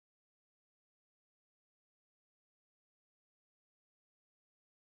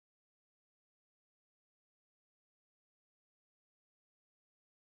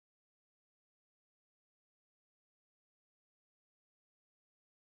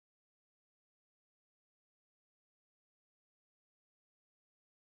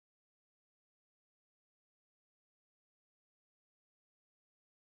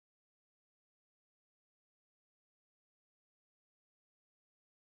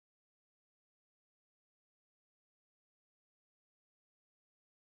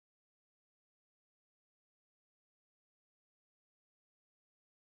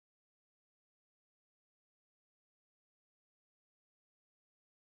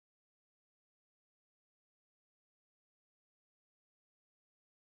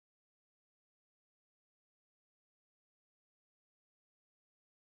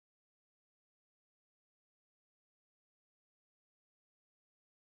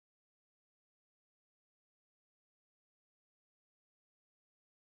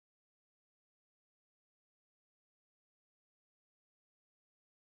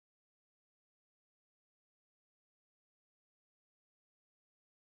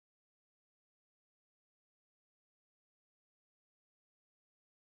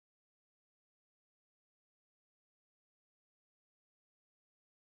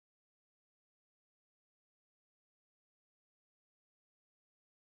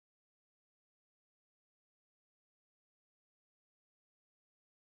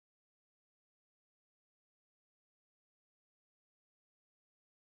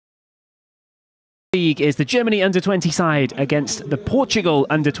League is the Germany under-20 side against the Portugal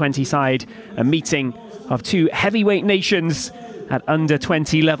under-20 side, a meeting of two heavyweight nations at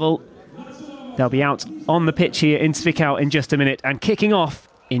under-20 level. They'll be out on the pitch here in Zwickau in just a minute and kicking off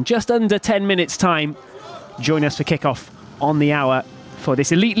in just under 10 minutes time. Join us for kickoff on the hour for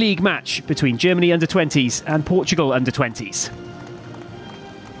this Elite League match between Germany under-20s and Portugal under-20s.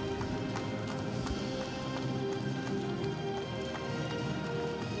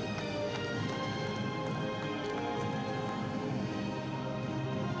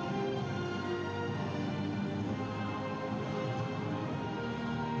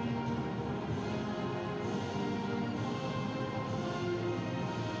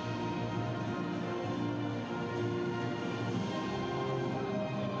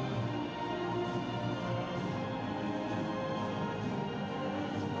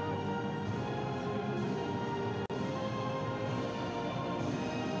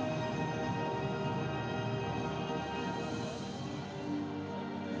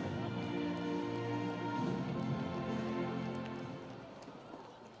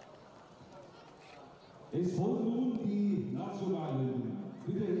 Es folgen nun die Nationalen.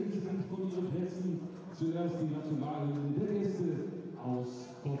 Bitte erheben Sie sich von Ihren Plätzen. Zuerst die Nationalen der Gäste aus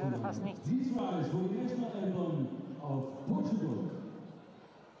Portugal. Please rise for the national anthem of Portugal.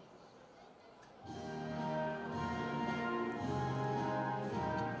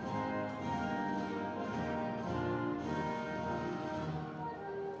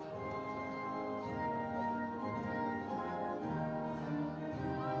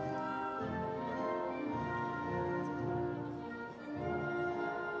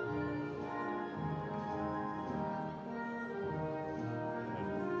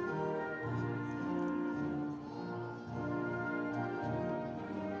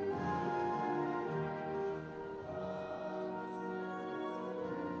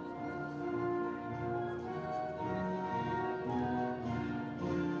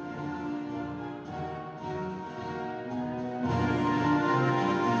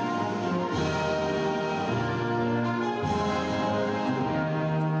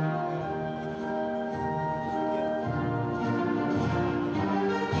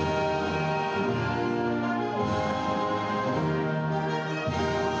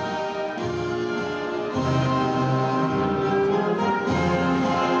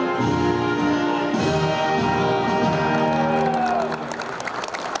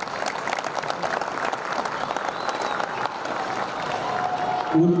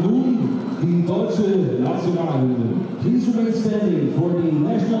 Und nun die deutsche Nationalhymne. Please remain standing for the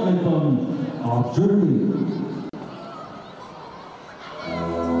national anthem of Germany.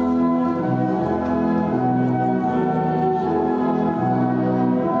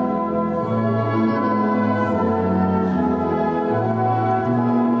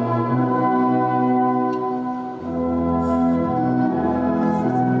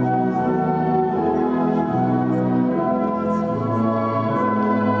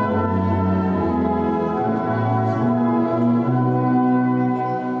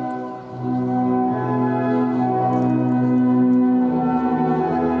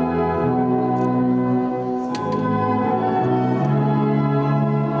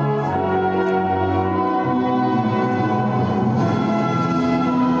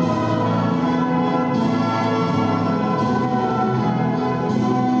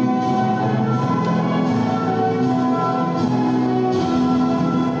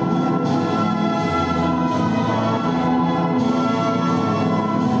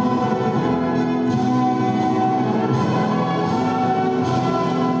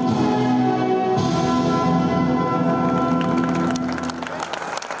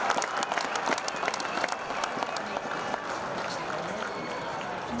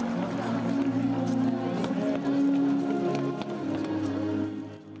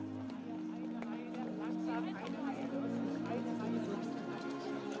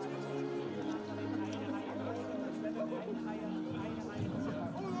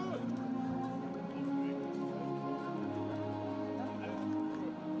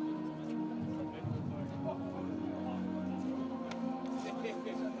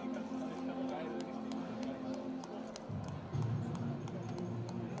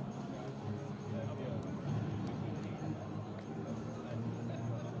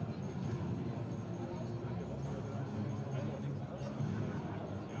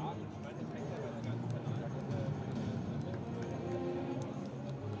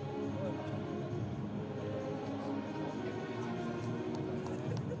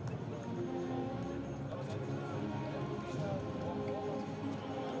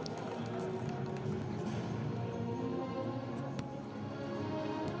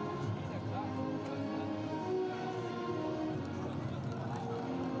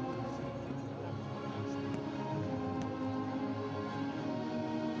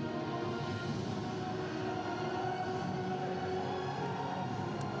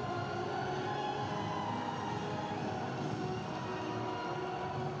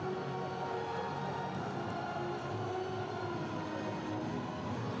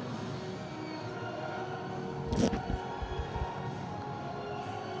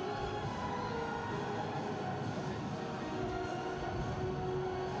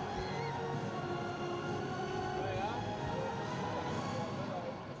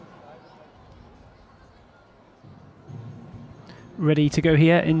 ready to go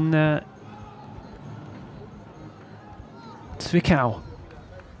here in Zwickau.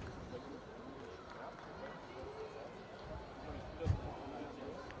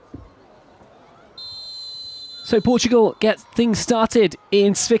 So Portugal get things started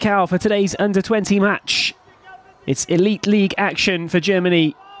in Zwickau for today's under-20 match. It's Elite League action for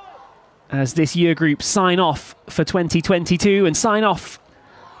Germany as this year group sign off for 2022 and sign off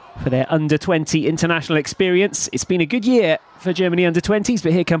for their under-20 international experience. It's been a good year for Germany under-20s,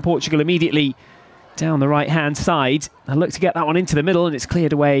 but here come Portugal immediately down the right-hand side. I look to get that one into the middle and it's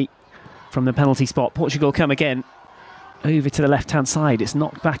cleared away from the penalty spot. Portugal come again over to the left-hand side. It's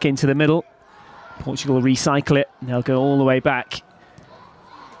knocked back into the middle. Portugal recycle it. They'll go all the way back.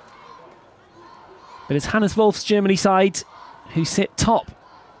 But it's Hannes Wolf's Germany side who sit top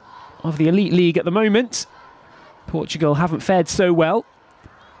of the Elite League at the moment. Portugal haven't fared so well.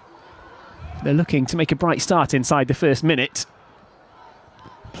 They're looking to make a bright start inside the first minute.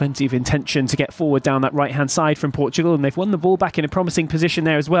 Plenty of intention to get forward down that right-hand side from Portugal, and they've won the ball back in a promising position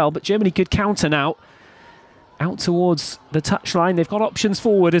there as well. But Germany could counter now. Out towards the touchline. They've got options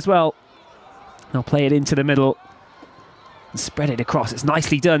forward as well. They'll play it into the middle and spread it across. It's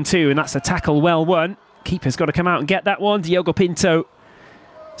nicely done too, and that's a tackle well won. Keeper's got to come out and get that one. Diogo Pinto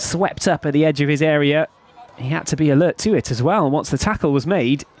swept up at the edge of his area. He had to be alert to it as well. Once the tackle was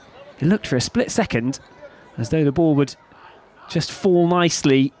made, it looked for a split second as though the ball would just fall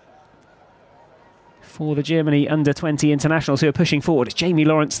nicely for the Germany under-20 internationals who are pushing forward. It's Jamie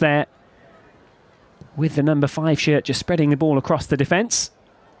Lawrence there with the number 5 shirt just spreading the ball across the defence.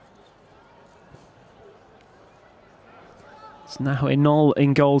 It's Naho Inol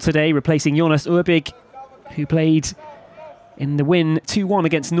in goal today, replacing Jonas Urbig, who played in the win 2-1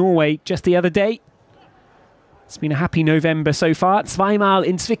 against Norway just the other day. It's been a happy November so far. Zweimal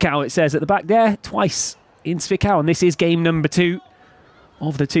in Zwickau, it says at the back there. Twice in Zwickau, and this is game number 2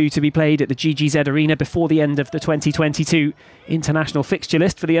 of the 2 to be played at the GGZ Arena before the end of the 2022 international fixture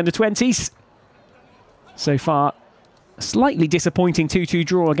list for the under-20s. So far, a slightly disappointing 2-2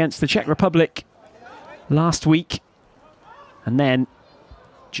 draw against the Czech Republic last week. And then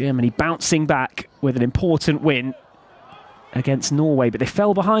Germany bouncing back with an important win against Norway. But they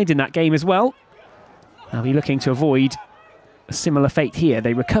fell behind in that game as well. They'll be looking to avoid a similar fate here.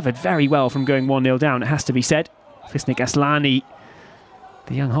 They recovered very well from going 1-0 down, it has to be said. Fisnik Aslani,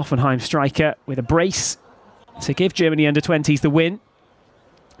 the young Hoffenheim striker, with a brace to give Germany under-20s the win.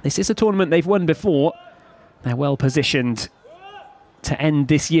 This is a tournament they've won before. They're well positioned to end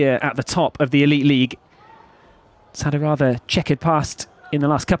this year at the top of the Elite League. It's had a rather checkered past in the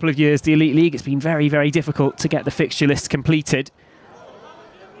last couple of years, the Elite League. It's been very, very difficult to get the fixture list completed.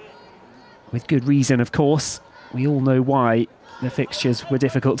 With good reason, of course. We all know why the fixtures were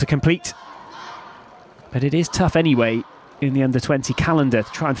difficult to complete. But it is tough anyway in the under-20 calendar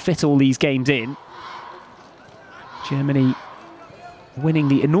to try and fit all these games in. Germany winning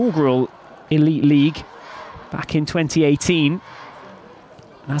the inaugural Elite League back in 2018.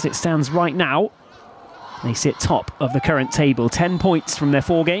 And as it stands right now, they sit top of the current table. 10 points from their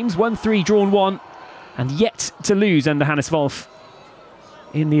 4 games, won 3, drawn 1, and yet to lose under Hannes Wolf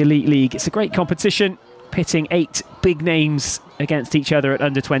in the Elite League. It's a great competition, pitting 8 big names against each other at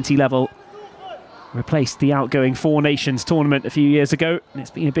under-20 level. Replaced the outgoing 4 Nations tournament a few years ago, and it's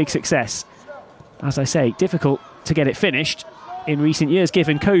been a big success. As I say, difficult to get it finished in recent years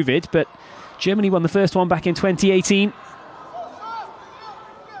given COVID, but Germany won the first one back in 2018.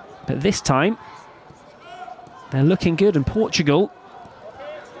 But this time, they're looking good, and Portugal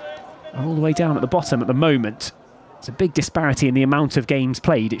are all the way down at the bottom at the moment. It's a big disparity in the amount of games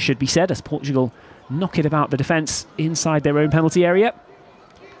played, it should be said, as Portugal knock it about the defence inside their own penalty area.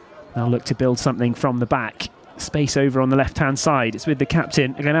 They'll look to build something from the back. Space over on the left-hand side. It's with the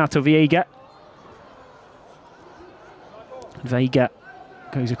captain, Renato Veiga. Veiga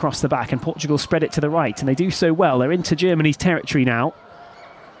goes across the back, and Portugal spread it to the right, and they do so well. They're into Germany's territory now.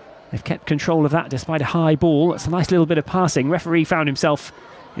 They've kept control of that despite a high ball. That's a nice little bit of passing. Referee found himself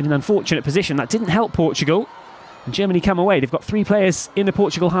in an unfortunate position. That didn't help Portugal. And Germany come away. They've got 3 players in the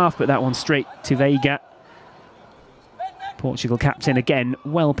Portugal half, but that one straight to Veiga. Portugal captain again,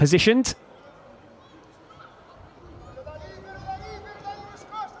 well positioned.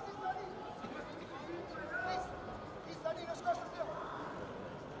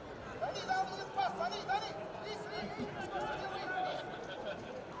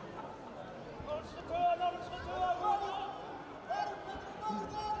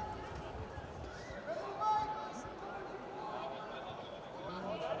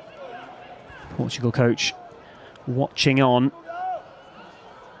 Portugal coach watching on.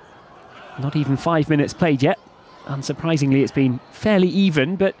 Not even 5 minutes played yet unsurprisingly, it's been fairly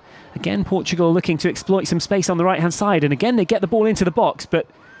even, but again, Portugal looking to exploit some space on the right-hand side, and again, they get the ball into the box, but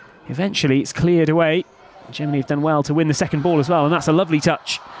eventually it's cleared away. Germany have done well to win the second ball as well, and that's a lovely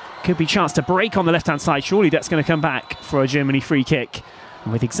touch. Could be a chance to break on the left-hand side. Surely that's going to come back for a Germany free kick.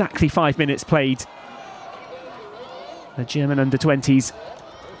 And with exactly 5 minutes played, the German under-20s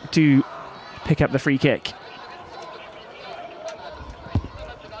do pick up the free kick.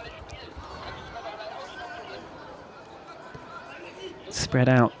 Spread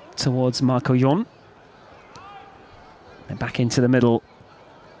out towards Marco Jon. And back into the middle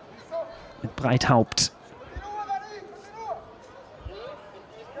with Breithaupt.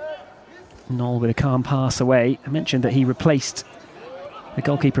 Knoll with a calm pass away. I mentioned that he replaced the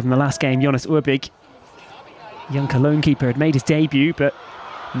goalkeeper from the last game, Jonas Urbig. Young Cologne keeper had made his debut, but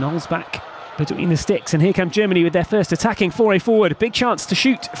Knoll's back between the sticks. And here come Germany with their first attacking foray forward. Big chance to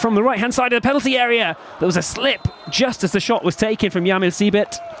shoot from the right-hand side of the penalty area. There was a slip just as the shot was taken from Jamil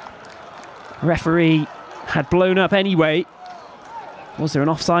Siebert. Referee had blown up anyway. Was there an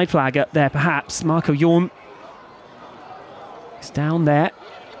offside flag up there, perhaps? Marco Jon is down there.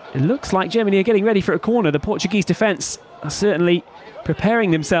 It looks like Germany are getting ready for a corner. The Portuguese defence are certainly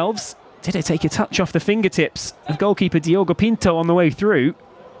preparing themselves. Did it take a touch off the fingertips of goalkeeper Diogo Pinto on the way through?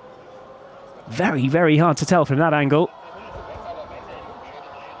 Very, very hard to tell from that angle.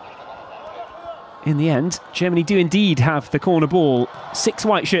 In the end, Germany do indeed have the corner ball. 6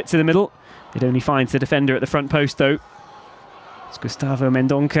 white shirts in the middle. It only finds the defender at the front post, though. As Gustavo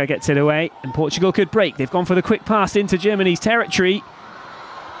Mendonça gets it away, and Portugal could break. They've gone for the quick pass into Germany's territory.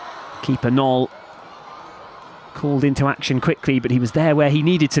 Keeper Knoll called into action quickly, but he was there where he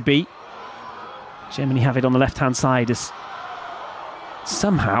needed to be. Germany have it on the left-hand side as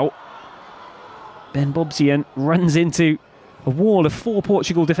somehow Ben Bobsian runs into a wall of 4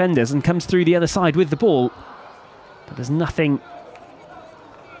 Portugal defenders and comes through the other side with the ball. But there's nothing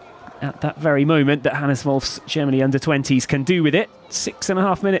at that very moment that Hannes Wolf's Germany under-20s can do with it.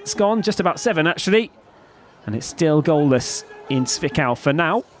 6.5 minutes gone, just about 7 actually. And it's still goalless in Zwickau for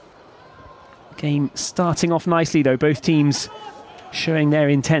now. Game starting off nicely though, both teams showing their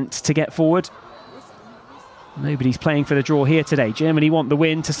intent to get forward. Nobody's playing for the draw here today. Germany want the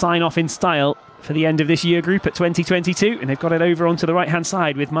win to sign off in style for the end of this year group at 2022, and they've got it over onto the right-hand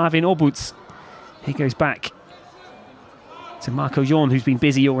side with Marvin Obutz. He goes back to Marco Jon, who's been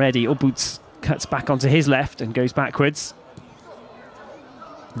busy already. Obutz cuts back onto his left and goes backwards.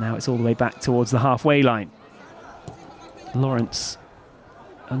 Now it's all the way back towards the halfway line. Lawrence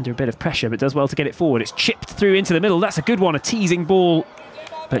under a bit of pressure, but does well to get it forward. It's chipped through into the middle. That's a good one, a teasing ball.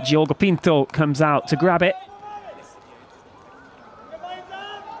 But Diogo Pinto comes out to grab it.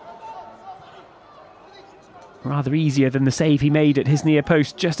 Rather easier than the save he made at his near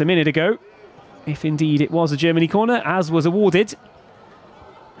post just a minute ago. If indeed it was a Germany corner, as was awarded.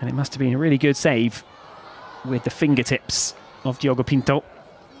 And it must have been a really good save with the fingertips of Diogo Pinto.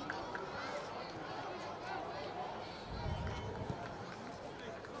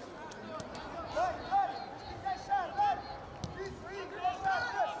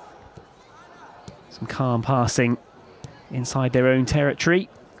 Some calm passing inside their own territory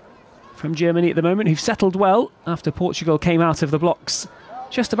from Germany at the moment, who've settled well after Portugal came out of the blocks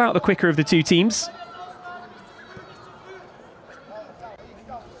just about the quicker of the two teams.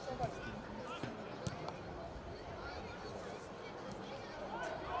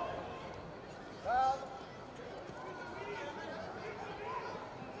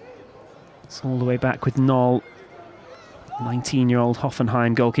 It's all the way back with Knoll, 19-year-old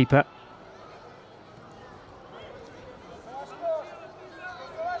Hoffenheim goalkeeper.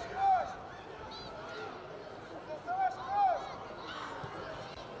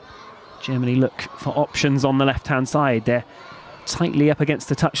 Germany look for options on the left-hand side. They're tightly up against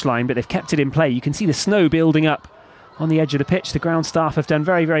the touchline, but they've kept it in play. You can see the snow building up on the edge of the pitch. The ground staff have done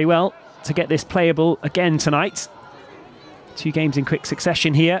very, very well to get this playable again tonight. 2 games in quick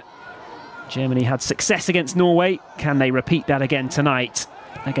succession here. Germany had success against Norway. Can they repeat that again tonight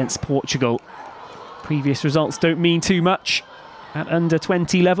against Portugal? Previous results don't mean too much at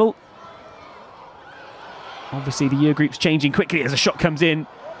under-20 level. Obviously, the year group's changing quickly as a shot comes in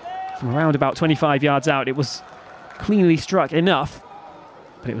from around about 25 yards out. It was cleanly struck enough,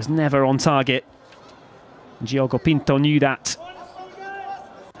 but it was never on target. Diogo Pinto knew that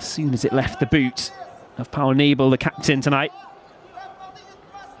as soon as it left the boot of Paul Nebel, the captain tonight.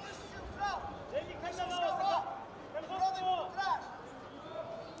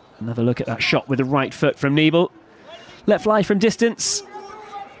 Another look at that shot with the right foot from Nebel. Let fly from distance.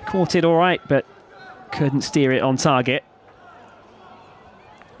 Caught it all right, but couldn't steer it on target.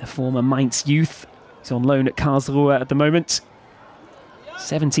 A former Mainz youth He's on loan at Karlsruhe at the moment.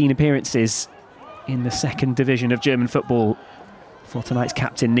 17 appearances in the second division of German football for tonight's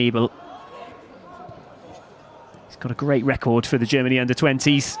captain, Nebel. He's got a great record for the Germany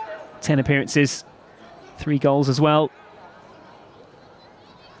under-20s. 10 appearances, 3 goals as well.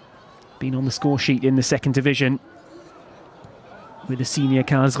 Been on the score sheet in the second division with the senior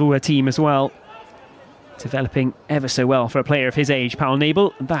Karlsruhe team as well. Developing ever so well for a player of his age, Paul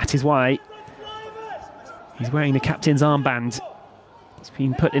Nebel. And that is why he's wearing the captain's armband. He's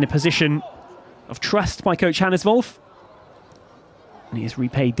been put in a position of trust by coach Hannes Wolf. And he has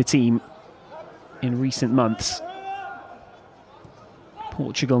repaid the team in recent months.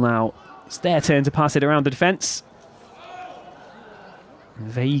 Portugal now, it's their turn to pass it around the defence.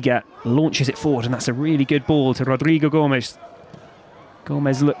 Veiga launches it forward, and that's a really good ball to Rodrigo Gomes.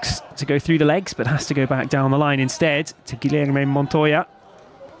 Gomes looks to go through the legs, but has to go back down the line instead to Guilherme Montoya.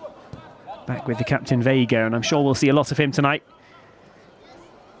 Back with the captain Veiga, and I'm sure we'll see a lot of him tonight.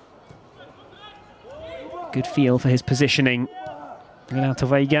 Good feel for his positioning. Renato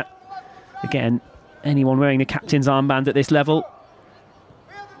Veiga. Again, anyone wearing the captain's armband at this level,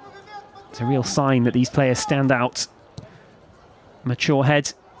 it's a real sign that these players stand out. Mature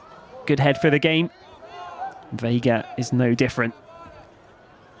head, good head for the game. Veiga is no different.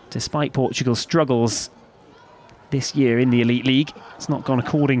 Despite Portugal's struggles this year in the Elite League, it's not gone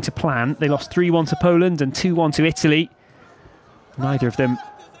according to plan. They lost 3-1 to Poland and 2-1 to Italy. Neither of them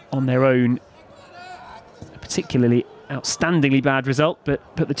on their own a particularly outstandingly bad result,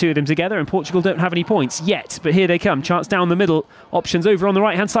 but put the two of them together and Portugal don't have any points yet. But here they come, chance down the middle, options over on the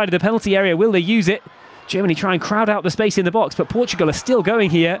right-hand side of the penalty area. Will they use it? Germany try and crowd out the space in the box, but Portugal are still going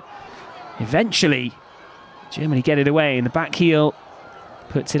here. Eventually, Germany get it away, and the back heel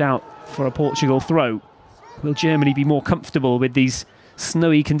puts it out for a Portugal throw. Will Germany be more comfortable with these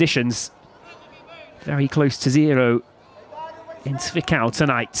snowy conditions? Very close to 0 in Zwickau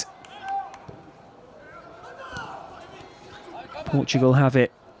tonight. Portugal have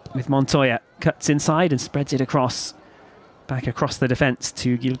it with Montoya. Cuts inside and spreads it across. Back across the defence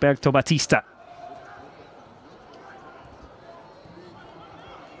to Gilberto Batista.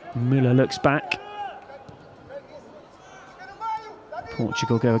 Müller looks back.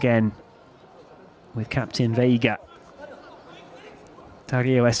 Portugal go again with captain Veiga.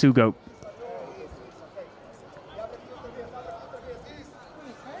 Dario Esugo.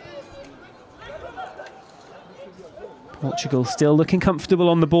 Portugal still looking comfortable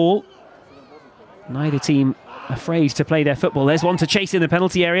on the ball. Neither team afraid to play their football. There's one to chase in the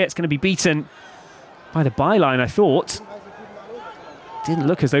penalty area. It's going to be beaten by the byline, I thought. Didn't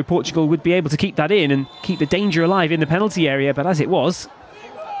look as though Portugal would be able to keep that in and keep the danger alive in the penalty area, but as it was,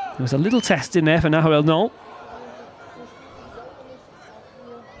 there was a little test in there for Nahuel Knoll.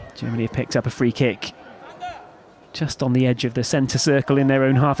 Germany have picked up a free kick just on the edge of the centre circle in their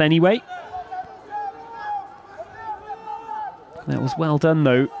own half anyway. That was well done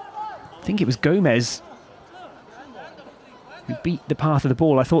though. I think it was Gomez who beat the path of the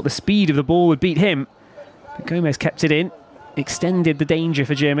ball. I thought the speed of the ball would beat him, but Gomez kept it in. Extended the danger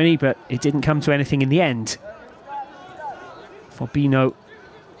for Germany, but it didn't come to anything in the end. Fabinho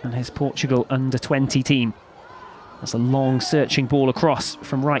and his Portugal under-20 team. That's a long searching ball across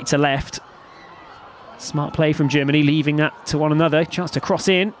from right to left. Smart play from Germany, leaving that to one another. Chance to cross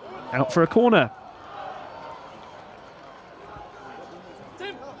in, out for a corner.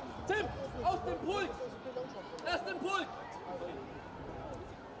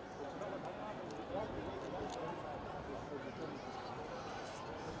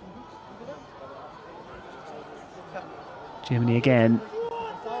 Germany again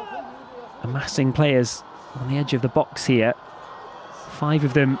amassing players on the edge of the box here. 5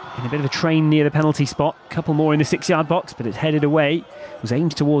 of them in a bit of a train near the penalty spot. A couple more in the 6-yard box, but it's headed away. It was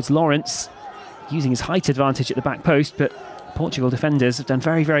aimed towards Lawrence, using his height advantage at the back post, but Portugal defenders have done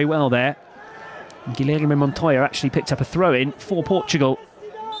very, very well there. And Guilherme Montoya actually picked up a throw-in for Portugal.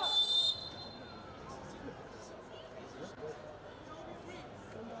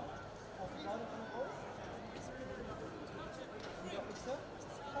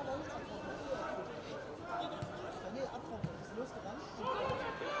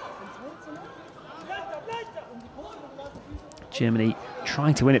 Germany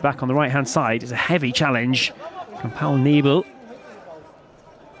trying to win it back on the right-hand side. It's a heavy challenge from Paul Nebel.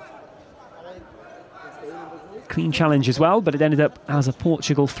 Clean challenge as well, but it ended up as a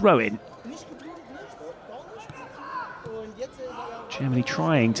Portugal throw-in. Germany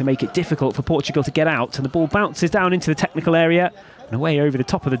trying to make it difficult for Portugal to get out, and the ball bounces down into the technical area and away over the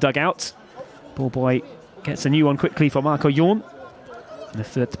top of the dugout. Ball boy gets a new one quickly for Marco Jorn. And the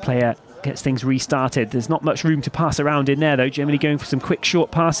third player gets things restarted. There's not much room to pass around in there though. Germany going for some quick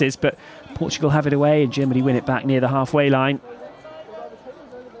short passes, but Portugal have it away and Germany win it back near the halfway line.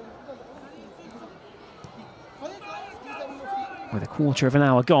 With a quarter of an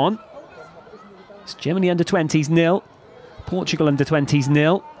hour gone. It's Germany under 20s 0, Portugal under 20s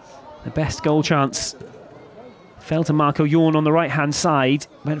 0. The best goal chance fell to Marco Jorn on the right hand side.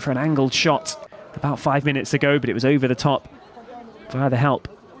 Went for an angled shot about 5 minutes ago, but it was over the top via the help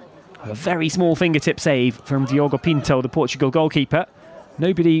of a very small fingertip save from Diogo Pinto, the Portugal goalkeeper.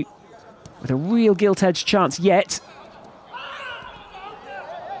 Nobody with a real gilt-edged chance yet.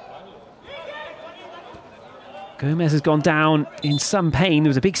 Gomez has gone down in some pain. There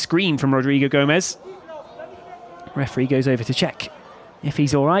was a big scream from Rodrigo Gomez. Referee goes over to check if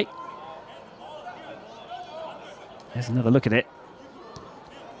he's all right. There's another look at it.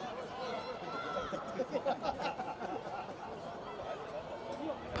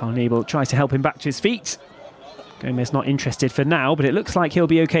 Parnabel tries to help him back to his feet. Gomez not interested for now, but it looks like he'll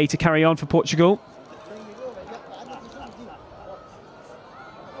be okay to carry on for Portugal.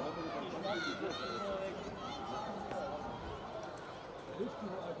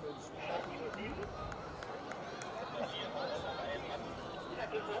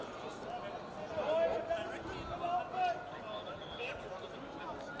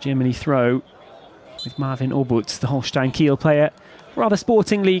 Germany throw with Marvin Obutz, the Holstein Kiel player. Rather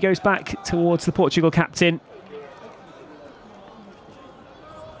sportingly goes back towards the Portugal captain.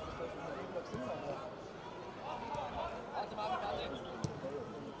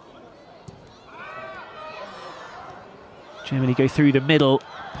 Germany go through the middle.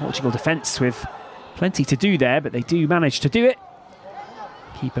 Portugal defence with plenty to do there, but they do manage to do it.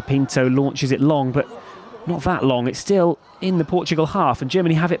 Keeper Pinto launches it long, but not that long. It's still in the Portugal half, and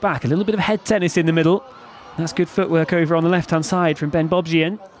Germany have it back. A little bit of head tennis in the middle. That's good footwork over on the left-hand side from Ben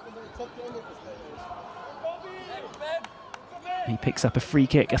Bobjian. He picks up a free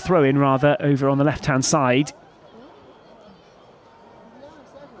kick, a throw-in rather, over on the left-hand side.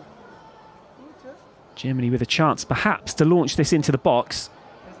 Germany with a chance perhaps to launch this into the box.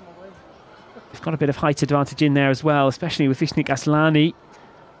 They've got a bit of height advantage in there as well, especially with Vishnik Aslani,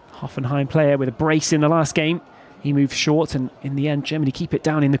 Hoffenheim player with a brace in the last game. He moves short, and in the end Germany keep it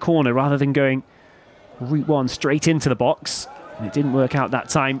down in the corner rather than going route one straight into the box, and it didn't work out that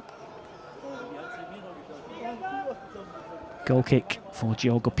time. Goal kick for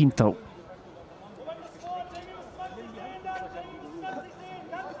Diogo Pinto.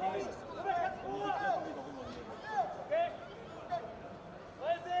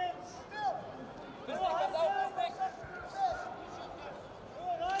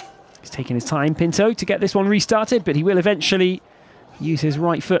 He's taking his time, Pinto, to get this one restarted, but he will eventually use his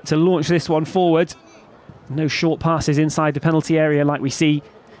right foot to launch this one forward. No short passes inside the penalty area like we see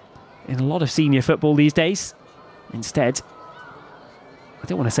in a lot of senior football these days. Instead, I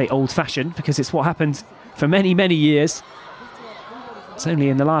don't want to say old-fashioned because it's what happened for many, many years. It's only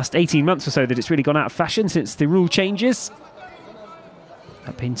in the last 18 months or so that it's really gone out of fashion since the rule changes.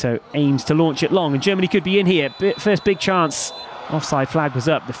 And Pinto aims to launch it long, and Germany could be in here. First big chance. Offside flag was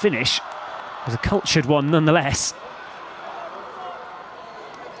up. The finish was a cultured one nonetheless.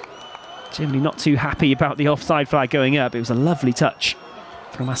 Germany not too happy about the offside flag going up. It was a lovely touch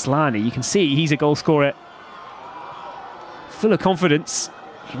from Aslani. You can see he's a goal scorer full of confidence.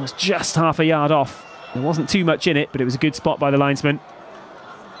 He was just half a yard off. There wasn't too much in it, but it was a good spot by the linesman.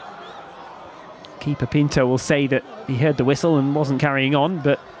 Keeper Pinto will say that he heard the whistle and wasn't carrying on,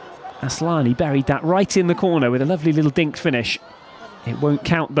 but Aslani buried that right in the corner with a lovely little dink finish. It won't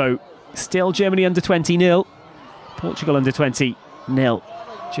count though. Still Germany under 20 0, Portugal under 20 0.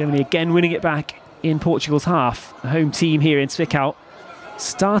 Germany again winning it back in Portugal's half. The home team here in Zwickau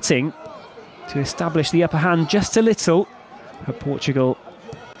starting to establish the upper hand just a little. But Portugal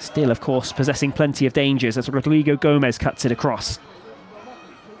still, of course, possessing plenty of dangers as Rodrigo Gomez cuts it across.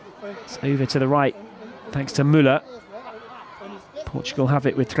 It's over to the right, thanks to Müller. Portugal have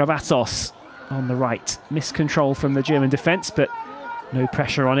it with Travassos on the right. Miscontrol from the German defence, but no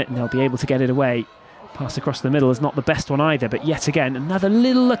pressure on it, and they'll be able to get it away. Pass across the middle is not the best one either, but yet again, another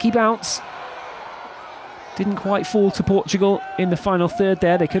little lucky bounce. Didn't quite fall to Portugal in the final third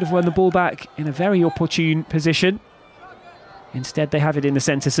there. They could have won the ball back in a very opportune position. Instead, they have it in the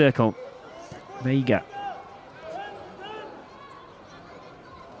centre circle. Veiga.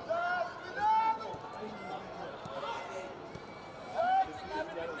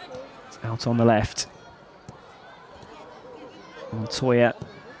 It's out on the left. Montoya.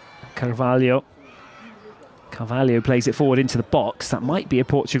 Carvalho. Carvalho plays it forward into the box. That might be a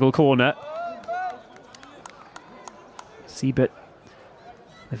Portugal corner. Siebert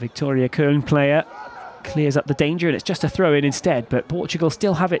The Victoria Köln player clears up the danger, and it's just a throw-in instead, but Portugal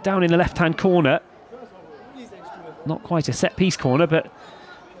still have it down in the left-hand corner. Not quite a set-piece corner, but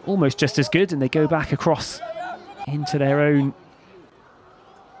almost just as good, and they go back across into their own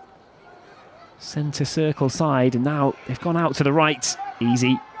centre circle side, and now they've gone out to the right.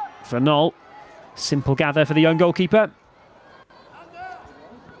 Easy for Knoll. Simple gather for the young goalkeeper.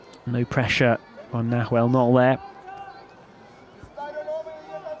 No pressure on Nahuel Knoll there.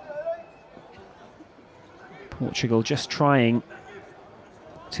 Portugal just trying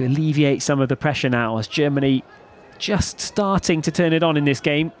to alleviate some of the pressure now, as Germany just starting to turn it on in this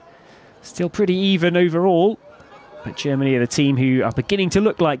game. Still pretty even overall, but Germany are the team who are beginning to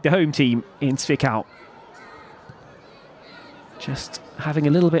look like the home team in Zwickau. Just having a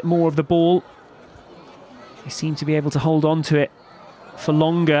little bit more of the ball. They seem to be able to hold on to it for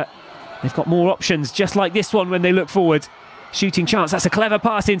longer. They've got more options, just like this one when they look forward. Shooting chance, that's a clever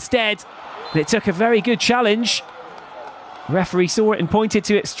pass instead. It took a very good challenge. The referee saw it and pointed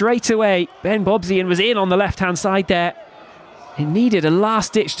to it straight away. Ben Bobzian was in on the left-hand side there. It needed a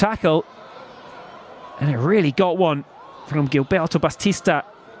last-ditch tackle, and it really got one from Gilberto Batista.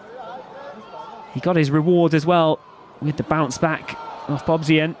 He got his reward as well with the bounce back off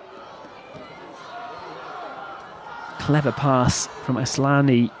Bobzian. Clever pass from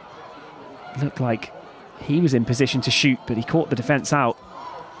Aslani. Looked like he was in position to shoot, but he caught the defence out.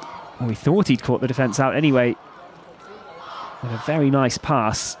 Or he thought he'd caught the defence out anyway. With a very nice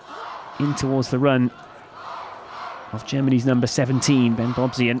pass in towards the run of Germany's number 17, Ben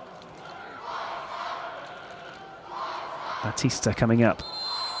Bobzian. Batista coming up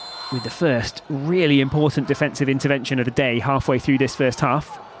with the first really important defensive intervention of the day halfway through this first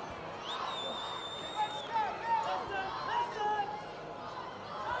half.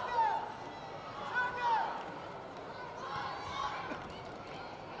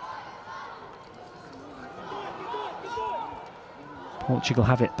 Portugal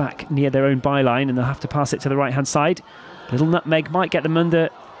have it back near their own byline, and they'll have to pass it to the right-hand side. Little nutmeg might get them under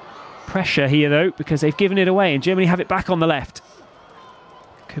pressure here, though, because they've given it away, and Germany have it back on the left.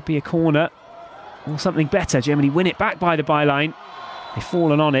 Could be a corner or something better. Germany win it back by the byline. They've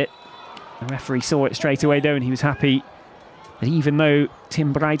fallen on it. The referee saw it straight away, though, and he was happy that even though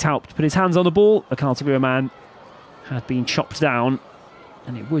Tim Breithaupt put his hands on the ball, the Karlsruhe man had been chopped down,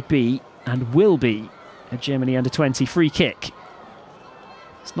 and it would be, and will be, a Germany under-20 free kick.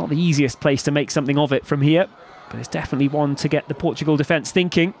 It's not the easiest place to make something of it from here, but it's definitely one to get the Portugal defence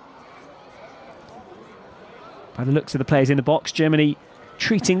thinking. By the looks of the players in the box, Germany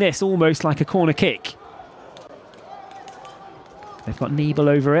treating this almost like a corner kick. They've got Niebel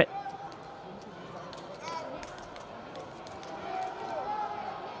over it.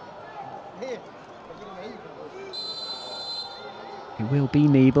 It will be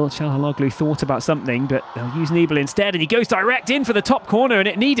Niebel. Çalhanoğlu thought about something, but they'll use Niebel instead, and he goes direct in for the top corner, and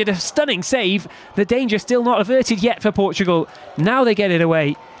it needed a stunning save. The danger still not averted yet for Portugal. Now they get it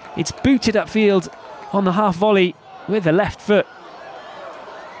away. It's booted upfield on the half volley with the left foot.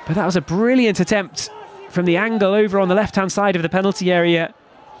 But that was a brilliant attempt from the angle over on the left-hand side of the penalty area.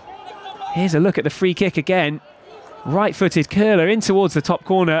 Here's a look at the free kick again. Right-footed curler in towards the top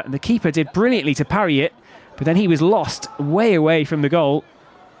corner, and the keeper did brilliantly to parry it. But then he was lost way away from the goal.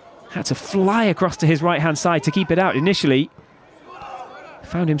 Had to fly across to his right-hand side to keep it out initially.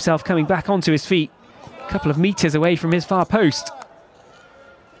 Found himself coming back onto his feet a couple of metres away from his far post.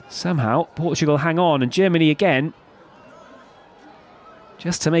 Somehow, Portugal hang on, and Germany again,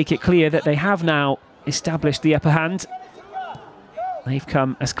 just to make it clear that they have now established the upper hand. They've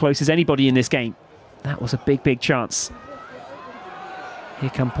come as close as anybody in this game. That was a big, big chance.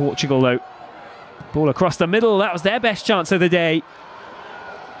 Here come Portugal, though. Ball across the middle, that was their best chance of the day.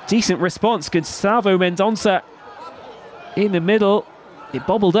 Decent response, Gustavo Mendonça in the middle. It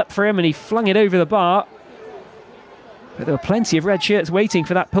bobbled up for him and he flung it over the bar. But there were plenty of red shirts waiting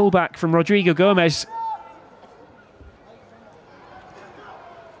for that pullback from Rodrigo Gomes.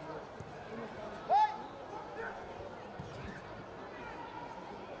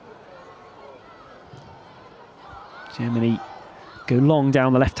 Germany go long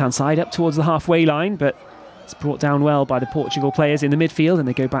down the left-hand side up towards the halfway line, but it's brought down well by the Portugal players in the midfield, and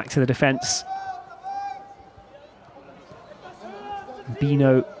they go back to the defence.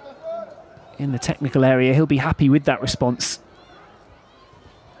 Bino in the technical area, he'll be happy with that response.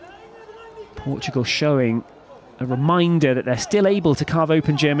 Portugal showing a reminder that they're still able to carve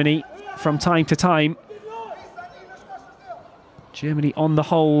open Germany from time to time. Germany on the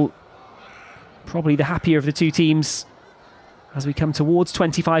whole probably the happier of the two teams as we come towards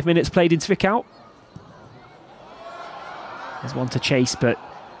 25 minutes played in Zwickau. There's one to chase, but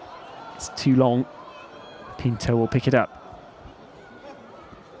It's too long. Pinto will pick it up.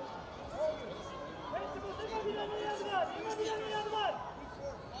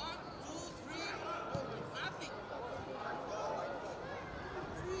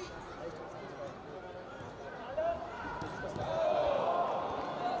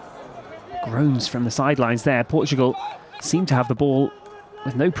 Groans from the sidelines there. Portugal seem to have the ball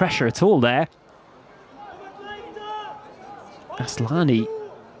with no pressure at all there. Aslani,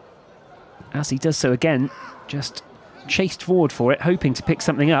 as he does so again, just chased forward for it, hoping to pick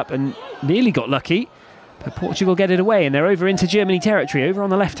something up, and nearly got lucky. But Portugal get it away, and they're over into Germany territory, over on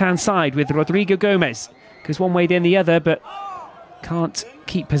the left-hand side with Rodrigo Gomez. Goes one way then the other, but can't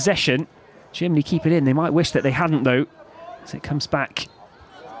keep possession. Germany keep it in. They might wish that they hadn't, though, as it comes back.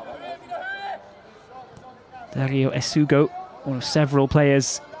 Dario Esugo, one of several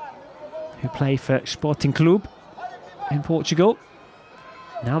players who play for Sporting Club in Portugal.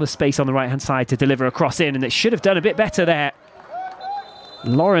 Now the space on the right-hand side to deliver a cross in, and they should have done a bit better there.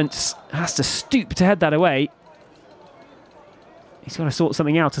 Lawrence has to stoop to head that away. He's got to sort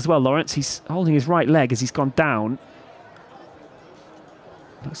something out as well, Lawrence. He's holding his right leg as he's gone down.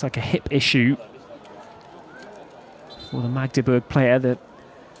 Looks like a hip issue for the Magdeburg player. The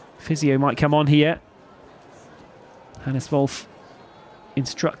physio might come on here. Hannes Wolf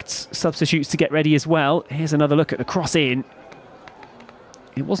instructs substitutes to get ready as well. Here's another look at the cross in.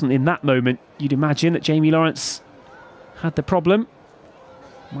 It wasn't in that moment, you'd imagine, that Jamie Lawrence had the problem.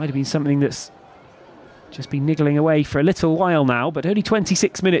 Might have been something that's just been niggling away for a little while now, but only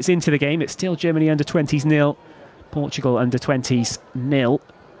 26 minutes into the game. It's still Germany under 20s 0, Portugal under 20s 0.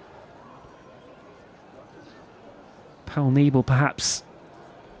 Paul Nebel perhaps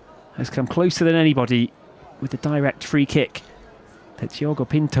has come closer than anybody with the direct free kick that Diogo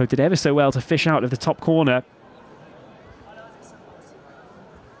Pinto did ever so well to fish out of the top corner.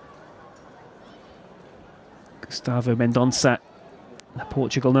 Gustavo Mendonça, the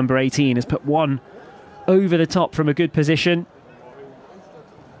Portugal number 18, has put one over the top from a good position.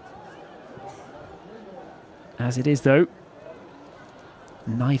 As it is, though,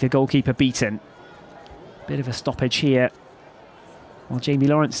 neither goalkeeper beaten. Bit of a stoppage here while Jamie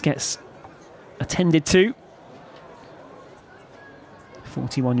Lawrence gets attended to.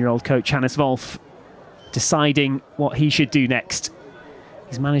 41-year-old coach Hannes Wolf deciding what he should do next.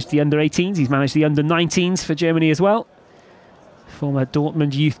 He's managed the under-18s, he's managed the under-19s for Germany as well. Former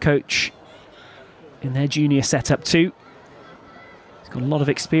Dortmund youth coach in their junior setup too. He's got a lot of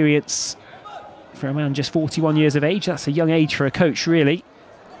experience for a man just 41 years of age. That's a young age for a coach, really.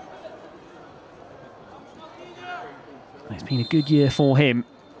 It's been a good year for him.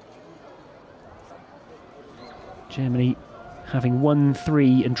 Germany having won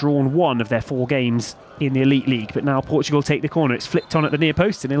 3 and drawn 1 of their 4 games in the Elite League. But now Portugal take the corner. It's flicked on at the near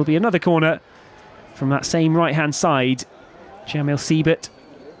post, and it'll be another corner from that same right-hand side. Jamil Siebert,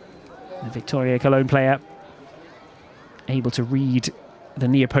 the Victoria Cologne player, able to read the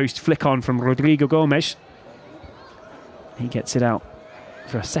near post flick on from Rodrigo Gomes. He gets it out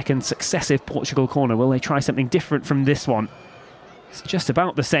for a second successive Portugal corner. Will they try something different from this one? It's just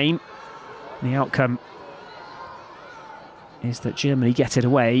about the same. The outcome is that Germany get it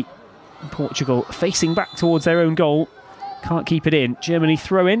away. Portugal facing back towards their own goal. Can't keep it in. Germany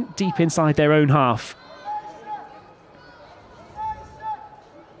throw in deep inside their own half.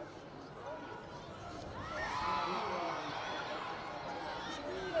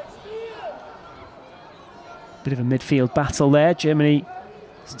 Bit of a midfield battle there. Germany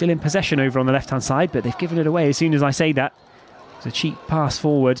still in possession over on the left-hand side, but they've given it away as soon as I say that. It's a cheap pass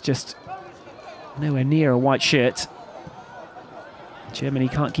forward, just nowhere near a white shirt. Germany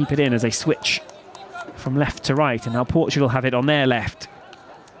can't keep it in as they switch from left to right, and now Portugal have it on their left.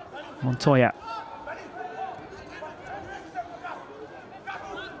 Montoya.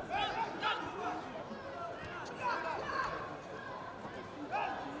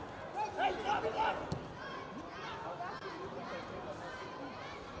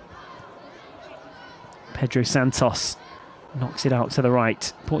 Pedro Santos knocks it out to the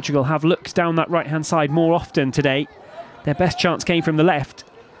right. Portugal have looked down that right-hand side more often today. Their best chance came from the left,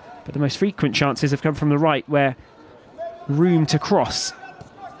 but the most frequent chances have come from the right, where room to cross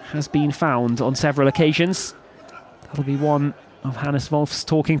has been found on several occasions. That'll be one of Hannes Wolf's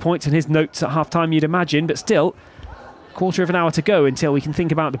talking points and his notes at half-time, you'd imagine, but still, quarter of an hour to go until we can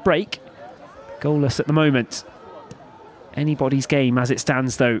think about the break. Goalless at the moment. Anybody's game as it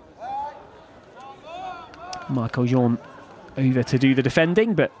stands, though. Marco Jorn over to do the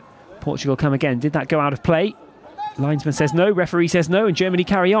defending, but Portugal come again. Did that go out of play? Linesman says no, referee says no, and Germany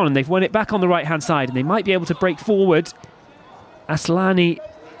carry on, and they've won it back on the right-hand side, and they might be able to break forward. Aslani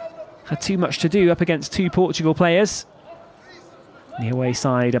had too much to do up against two Portugal players. The away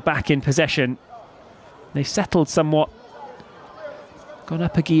side are back in possession. They've settled somewhat, gone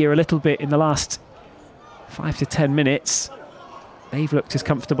up a gear a little bit in the last 5 to 10 minutes. They've looked as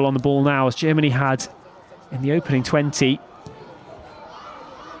comfortable on the ball now as Germany had in the opening 20.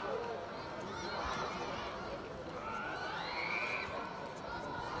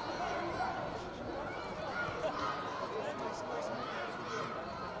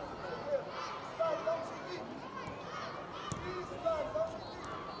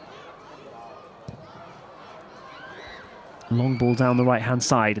 Long ball down the right-hand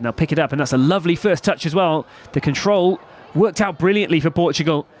side, and they'll pick it up, and that's a lovely first touch as well. The control worked out brilliantly for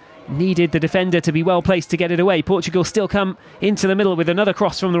Portugal. Needed the defender to be well placed to get it away. Portugal still come into the middle with another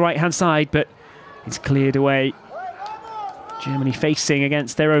cross from the right-hand side, but it's cleared away. Germany facing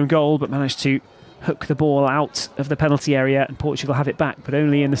against their own goal, but managed to hook the ball out of the penalty area, and Portugal have it back, but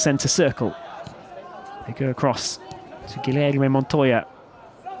only in the centre circle. They go across to Guilherme Montoya.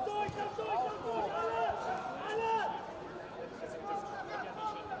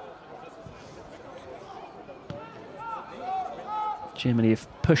 Germany have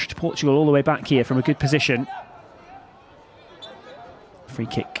pushed Portugal all the way back here from a good position. Free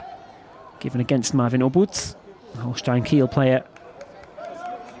kick given against Marvin Obutz, the Holstein Kiel player.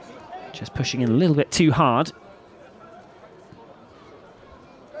 Just pushing in a little bit too hard.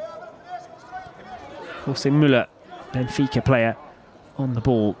 Jose Müller, Benfica player, on the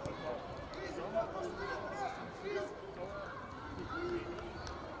ball.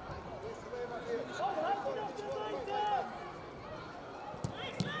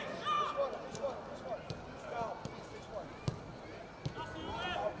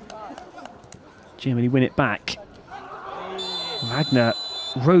 Germany win it back. Wagner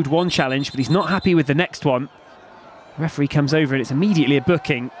rode one challenge, but he's not happy with the next one. The referee comes over and it's immediately a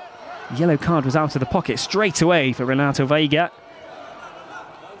booking. The yellow card was out of the pocket straight away for Renato Veiga.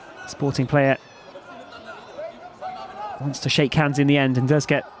 Sporting player wants to shake hands in the end and does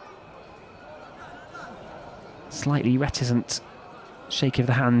get slightly reticent shake of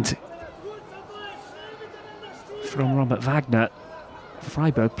the hand from Robert Wagner.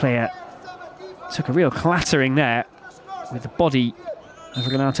 Freiburg player took a real clattering there with the body of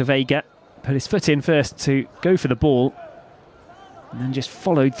Renato Veiga. Put his foot in first to go for the ball and then just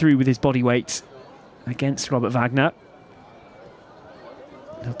followed through with his body weight against Robert Wagner.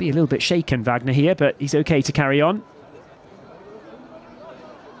 He'll be a little bit shaken, Wagner, here, but he's okay to carry on.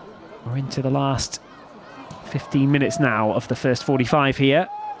 We're into the last 15 minutes now of the first 45 here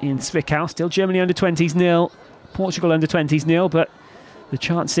in Zwickau. Still Germany under 20s 0, Portugal under 20s 0, but the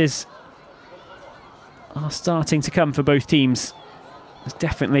chances are starting to come for both teams. There's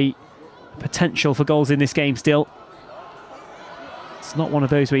definitely potential for goals in this game still. It's not one of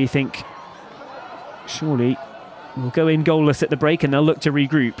those where you think, surely we'll go in goalless at the break and they'll look to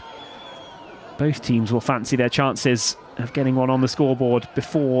regroup. Both teams will fancy their chances of getting one on the scoreboard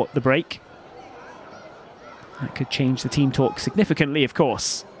before the break. That could change the team talk significantly, of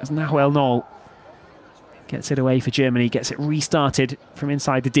course, as Nahuel Knoll gets it away for Germany, gets it restarted from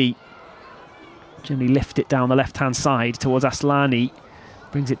inside the D. Germany lift it down the left-hand side towards Aslani.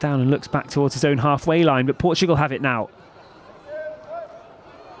 Brings it down and looks back towards his own halfway line, but Portugal have it now.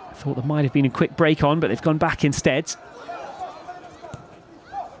 I thought there might have been a quick break on, but they've gone back instead.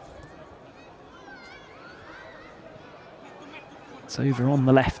 It's over on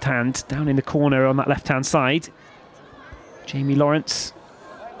the left hand, down in the corner on that left-hand side. Jamie Lawrence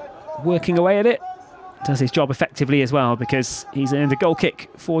working away at it. Does his job effectively as well, because he's earned a goal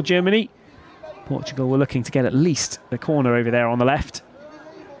kick for Germany. Portugal were looking to get at least the corner over there on the left.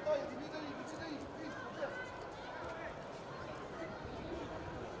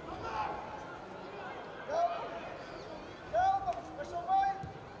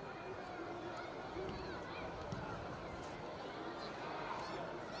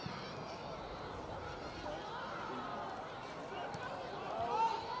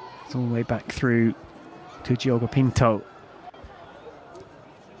 It's all the way back through to Diogo Pinto.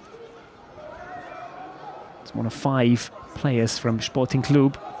 One of 5 players from Sporting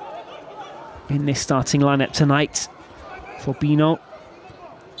Club in this starting lineup tonight for Bino.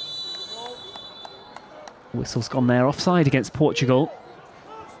 Whistle's gone there, offside against Portugal.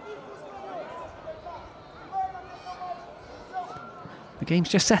 The game's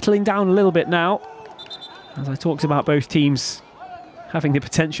just settling down a little bit now. As I talked about, both teams having the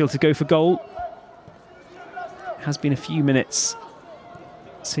potential to go for goal. It has been a few minutes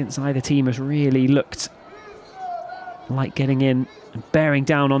since either team has really looked like getting in and bearing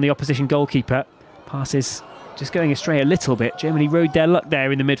down on the opposition goalkeeper. Passes just going astray a little bit. Germany rode their luck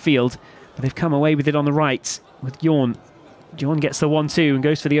there in the midfield, but they've come away with it on the right with Jorn. Jorn gets the 1-2 and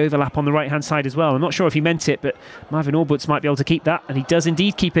goes for the overlap on the right-hand side as well. I'm not sure if he meant it, but Marvin Orbutz might be able to keep that, and he does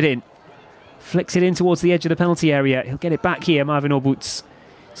indeed keep it in. Flicks it in towards the edge of the penalty area. He'll get it back here, Marvin Orbutz.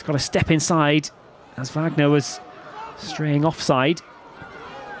 He's got to step inside as Wagner was straying offside.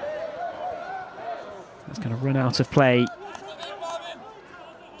 That's going to run out of play.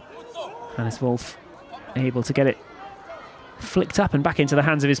 Hannes Wolf able to get it flicked up and back into the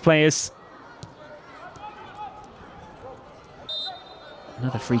hands of his players.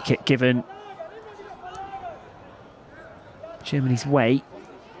 Another free kick given Germany's way.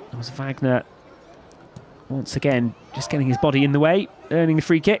 That was Wagner once again just getting his body in the way, earning the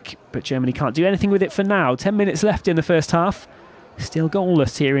free kick, but Germany can't do anything with it for now. 10 minutes left in the first half. Still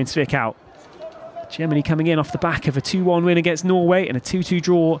goalless here in Zwickau. Germany coming in off the back of a 2-1 win against Norway and a 2-2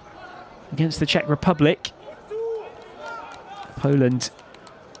 draw against the Czech Republic. Poland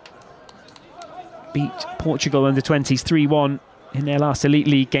beat Portugal under-20s 3-1 in their last Elite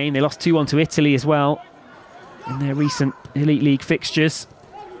League game. They lost 2-1 to Italy as well in their recent Elite League fixtures.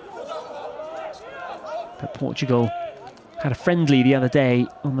 But Portugal had a friendly the other day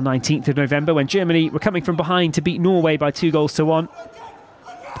on the 19th of November when Germany were coming from behind to beat Norway by 2-1.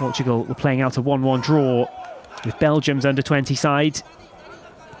 Portugal were playing out a 1-1 draw with Belgium's under-20 side.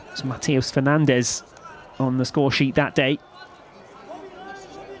 It was Mateus Fernandes on the score sheet that day.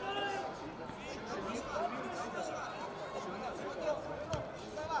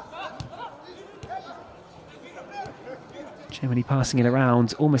 Germany passing it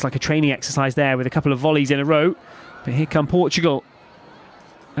around, almost like a training exercise there with a couple of volleys in a row. But here come Portugal.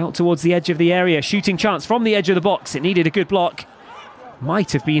 Out towards the edge of the area, shooting chance from the edge of the box. It needed a good block.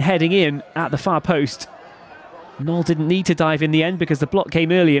 Might have been heading in at the far post. Knoll didn't need to dive in the end because the block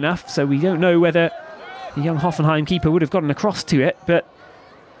came early enough, so we don't know whether the young Hoffenheim keeper would have gotten across to it, but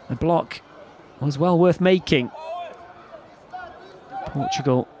the block was well worth making.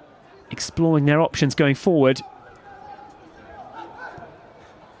 Portugal exploring their options going forward.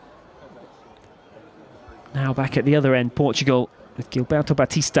 Now back at the other end, Portugal with Gilberto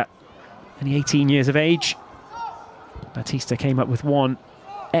Batista, only 18 years of age. Batista came up with one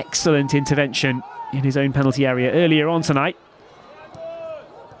excellent intervention in his own penalty area earlier on tonight.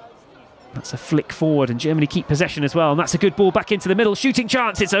 That's a flick forward, and Germany keep possession as well, and that's a good ball back into the middle. Shooting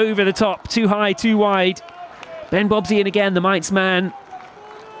chance, it's over the top, too high, too wide. Ben Bobsey in again, the Mainz man.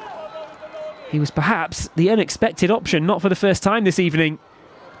 He was perhaps the unexpected option, not for the first time this evening.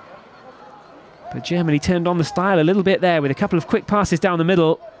 But Germany turned on the style a little bit there with a couple of quick passes down the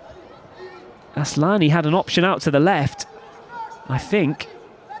middle. Aslani had an option out to the left. I think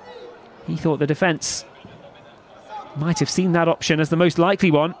he thought the defence might have seen that option as the most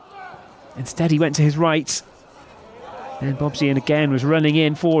likely one. Instead, he went to his right. Then Bobsey again was running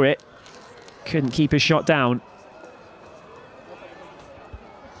in for it. Couldn't keep his shot down.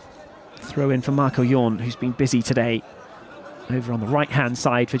 Throw in for Marco Jorn, who's been busy today over on the right-hand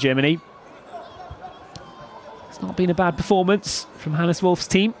side for Germany. It's not been a bad performance from Hannes Wolf's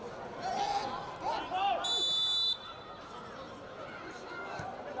team.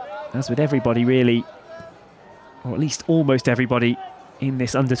 As with everybody really, or at least almost everybody in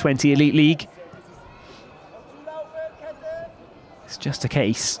this under-20 Elite League, it's just a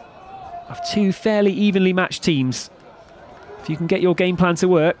case of two fairly evenly matched teams. If you can get your game plan to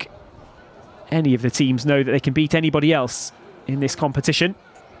work, any of the teams know that they can beat anybody else in this competition.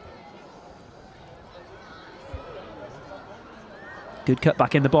 Good cut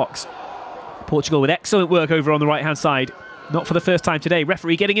back in the box. Portugal with excellent work over on the right-hand side. Not for the first time today.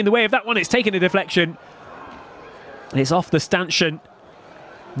 Referee getting in the way of that one. It's taken a deflection. And it's off the stanchion.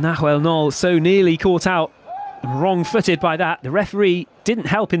 Nahuel Knoll so nearly caught out. Wrong-footed by that. The referee didn't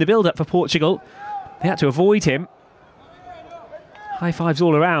help in the build-up for Portugal. They had to avoid him. High fives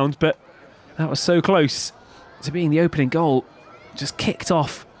all around, but that was so close to being the opening goal. Just kicked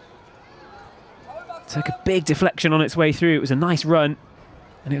off. Took a big deflection on its way through. It was a nice run,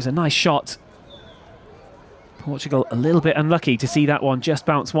 and it was a nice shot. Portugal a little bit unlucky to see that one just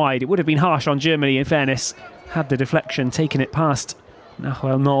bounce wide. It would have been harsh on Germany, in fairness, had the deflection taken it past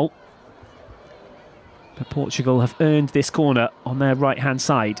Nahuel Knoll. But Portugal have earned this corner on their right-hand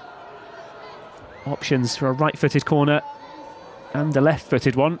side. Options for a right-footed corner and a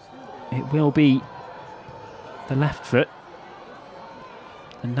left-footed one. It will be the left foot.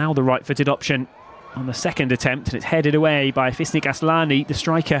 And now the right-footed option on the second attempt, and it's headed away by Fisnik Aslani, the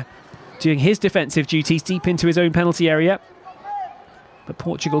striker, doing his defensive duties deep into his own penalty area. But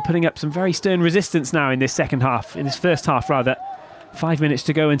Portugal putting up some very stern resistance now in this second half, in this first half rather. 5 minutes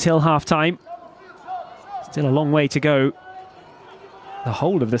to go until half-time. Still a long way to go. The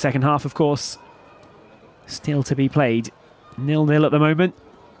whole of the second half, of course, still to be played. 0-0 at the moment.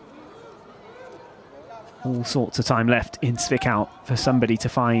 All sorts of time left in Zwickau for somebody to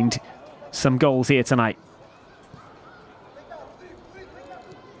find some goals here tonight.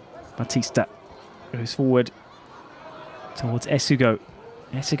 Batista goes forward towards Esugo.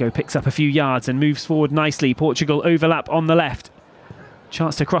 Esugo picks up a few yards and moves forward nicely. Portugal overlap on the left.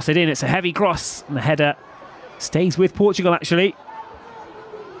 Chance to cross it in. It's a heavy cross. And the header stays with Portugal, actually.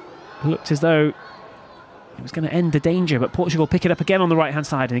 Looked as though it was going to end the danger, but Portugal pick it up again on the right-hand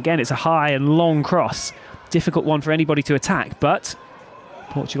side. And again, it's a high and long cross. Difficult one for anybody to attack, but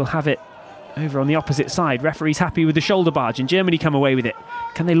Portugal have it over on the opposite side. Referee's happy with the shoulder barge, and Germany come away with it.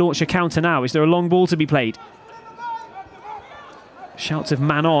 Can they launch a counter now? Is there a long ball to be played? Shouts of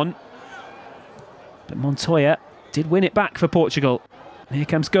man on. But Montoya did win it back for Portugal. And here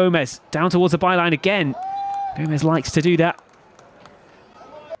comes Gomez, down towards the byline again. Gomez likes to do that.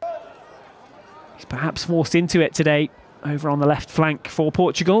 He's perhaps forced into it today, over on the left flank for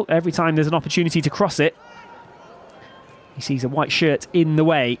Portugal. Every time there's an opportunity to cross it, he sees a white shirt in the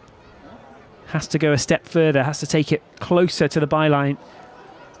way. Has to go a step further, has to take it closer to the byline.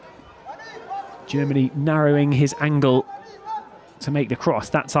 Germany narrowing his angle to make the cross.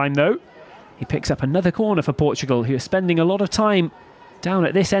 That time, though, he picks up another corner for Portugal, who are spending a lot of time down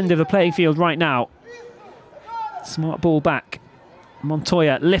at this end of the playing field right now. Smart ball back.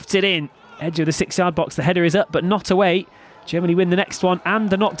 Montoya lifts it in. Edge of the 6-yard box. The header is up, but not away. Germany win the next one and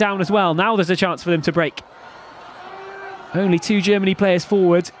the knockdown as well. Now there's a chance for them to break. Only 2 Germany players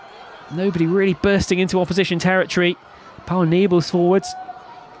forward. Nobody really bursting into opposition territory. Paul Nebel's forwards.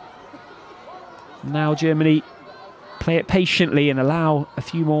 Now Germany play it patiently and allow a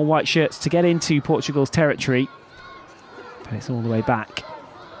few more white shirts to get into Portugal's territory. But it's all the way back.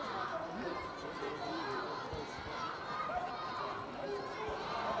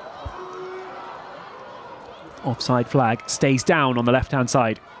 Offside flag stays down on the left-hand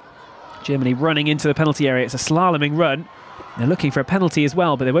side. Germany running into the penalty area. It's a slaloming run. They're looking for a penalty as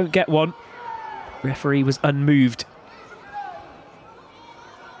well, but they won't get one. Referee was unmoved.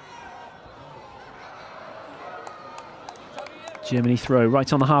 Germany throw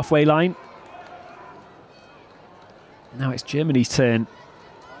right on the halfway line. Now it's Germany's turn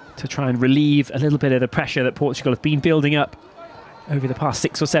to try and relieve a little bit of the pressure that Portugal have been building up over the past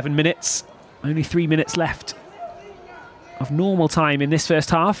 6 or 7 minutes. Only 3 minutes left of normal time in this first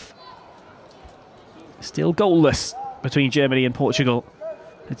half. Still goalless between Germany and Portugal.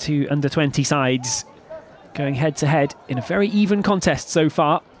 The 2 under-20 sides going head-to-head in a very even contest so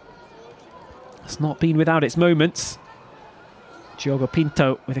far. It's not been without its moments. Diogo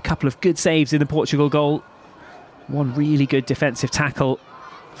Pinto with a couple of good saves in the Portugal goal. One really good defensive tackle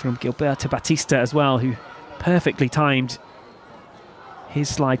from Gilberto Batista as well, who perfectly timed his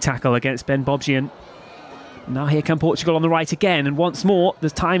slide tackle against Ben Bobjian. Now here come Portugal on the right again, and once more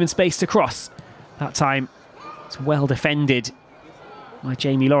there's time and space to cross. That time it's well defended by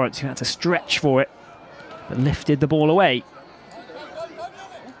Jamie Lawrence, who had to stretch for it, but lifted the ball away.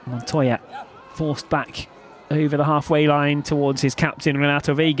 Montoya forced back over the halfway line towards his captain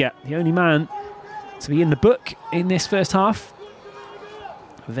Renato Veiga, the only man to be in the book in this first half.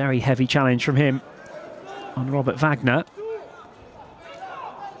 A very heavy challenge from him on Robert Wagner.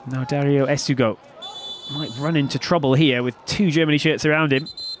 Now Dario Esugo might run into trouble here with 2 Germany shirts around him.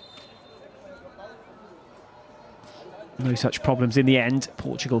 No such problems in the end.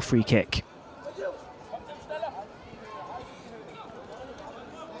 Portugal free kick.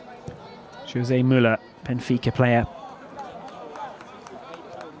 Jose Müller, Benfica player.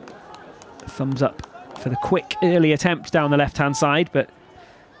 Thumbs up for the quick early attempt down the left-hand side, but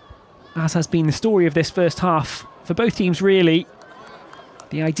as has been the story of this first half for both teams really,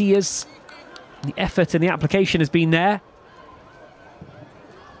 the ideas, the effort and the application has been there.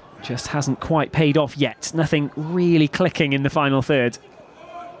 Just hasn't quite paid off yet. Nothing really clicking in the final third.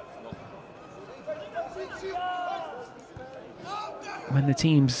 When the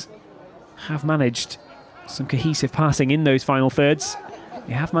teams have managed some cohesive passing in those final thirds,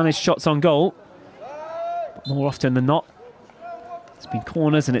 they have managed shots on goal, but more often than not, it's been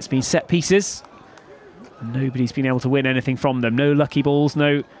corners and it's been set pieces. And nobody's been able to win anything from them. No lucky balls,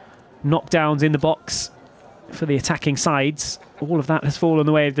 no knockdowns in the box for the attacking sides. All of that has fallen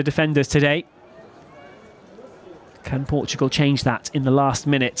the way of the defenders today. Can Portugal change that in the last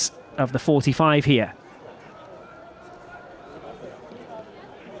minutes of the 45 here?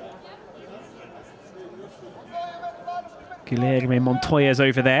 Guilherme Montoya's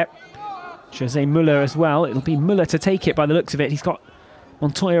over there. Jose Müller as well. It'll be Müller to take it by the looks of it. He's got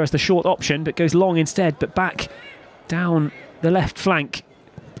Montoya as the short option, but goes long instead, but back down the left flank.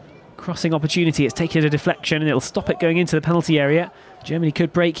 Crossing opportunity, it's taken a deflection and it'll stop it going into the penalty area. Germany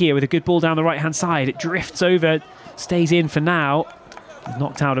could break here with a good ball down the right-hand side. It drifts over, stays in for now.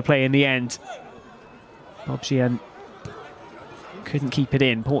 Knocked out of play in the end. Bobjian couldn't keep it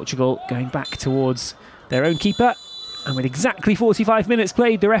in. Portugal going back towards their own keeper. And with exactly 45 minutes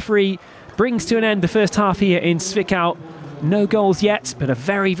played, the referee brings to an end the first half here in Zwickau. No goals yet, but a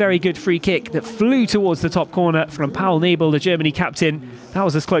very, very good free kick that flew towards the top corner from Paul Nebel, the Germany captain. That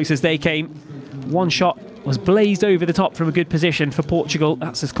was as close as they came. One shot was blazed over the top from a good position for Portugal.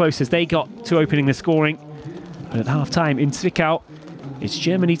 That's as close as they got to opening the scoring. But at half-time in Zwickau, it's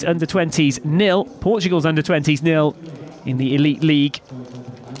Germany's under-20s 0, Portugal's under-20s 0 in the Elite League.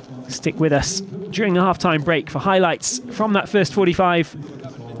 Stick with us during the half-time break for highlights from that first 45.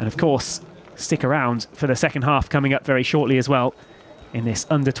 And of course, stick around for the second half coming up very shortly as well in this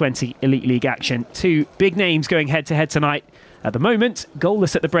under-20 Elite League action. Two big names going head-to-head tonight. At the moment,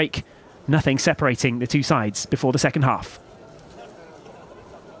 goalless at the break. Nothing separating the two sides before the second half.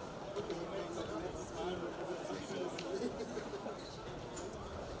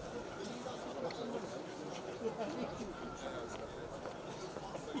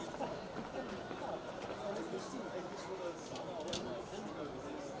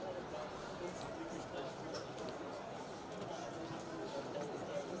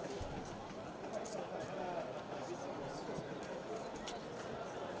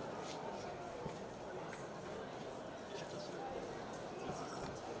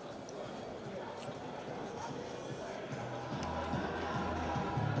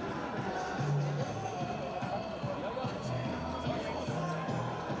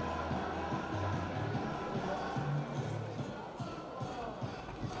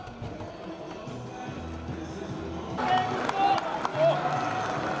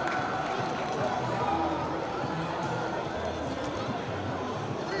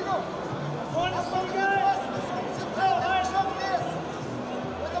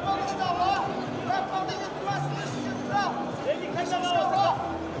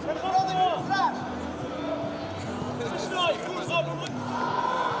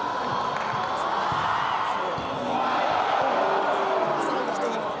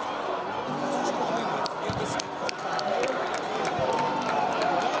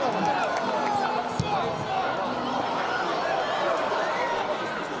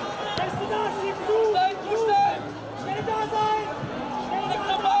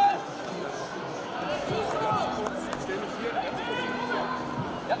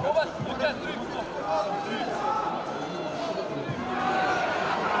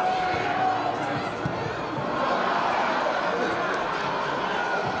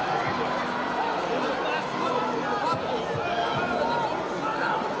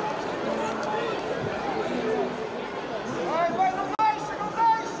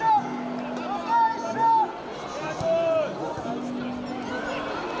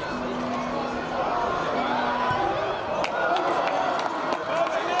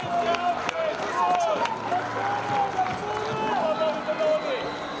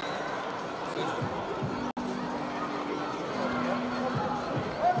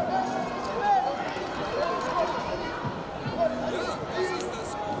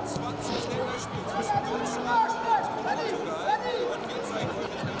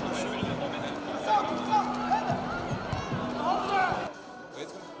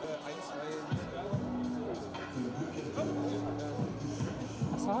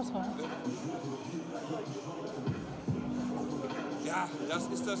 Ja, das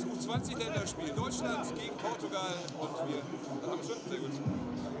ist das U20-Länderspiel. Deutschland gegen Portugal und wir haben schon sehr gut.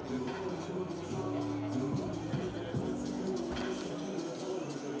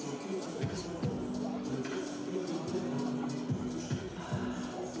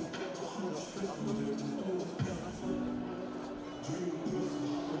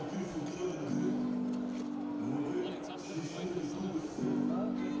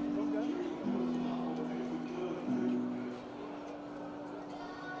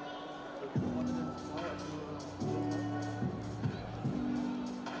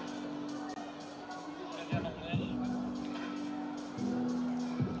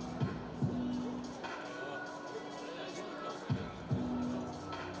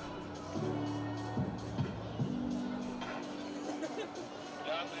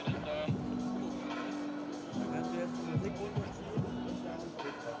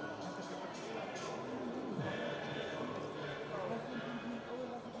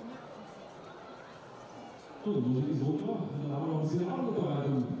 So, die Musik ist runter. Dann haben wir noch ein bisschen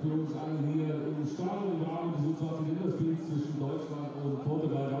Abendbereitung für uns alle hier im Stadion im Rahmen des U20 Länderspiels zwischen Deutschland und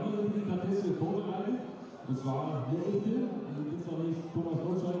Portugal. Wir haben eine Delikatesse vorbereitet. Das war eine echte. Also jetzt noch nicht Thomas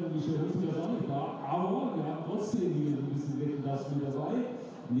Gottschalk und Michel Hütter auch nicht da. Aber wir haben trotzdem hier ein bisschen Wetten das mit dabei.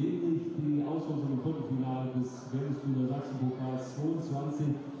 Nämlich die Auslosung im Viertelfinale des Bundesliga Sachsen-Pokals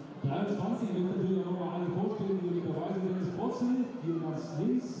 22-23. Wir werden natürlich auch nochmal alle vorstellen, die mit dabei sind. Dennis Potzel, hier ganz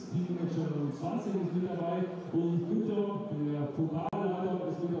links, Teammanager 20 ist mit dabei. Und Günther, der Pokalleiter,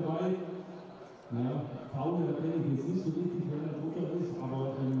 ist mit dabei. Ja, Paul, da kenne ich jetzt nicht so richtig, wer der Drucker ist,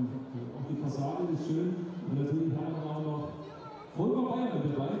 aber auch die Fassade ist schön. Und natürlich haben wir auch noch Volker Bayer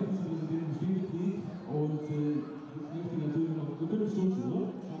mit dabei, Vizepräsident des Spielbetriebs. Und jetzt möchte ich natürlich noch, wir können Stunden,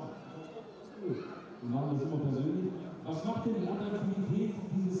 oder? Wir machen das immer persönlich. Was macht denn die Attraktivität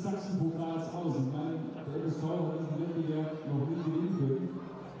dieses Sachsen-Pokals aus? Ich meine, der FSV hat diesen Wettbewerb noch nie gewinnen können.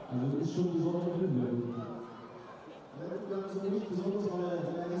 Also ist schon ein besonderer Wettbewerb. Der Wettbewerb ist nicht besonders, weil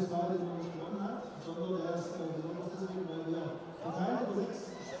der FSV den noch nicht gewonnen hat, sondern er ist besonders deswegen, weil wir verteilt über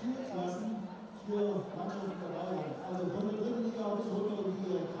 6 Spielklassen für Mannschaften dabei haben. Also von der dritten Liga bis runter in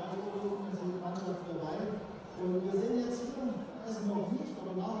die Kreisoberliga sind Mannschaften dabei. Und wir sehen jetzt hier, das noch nicht,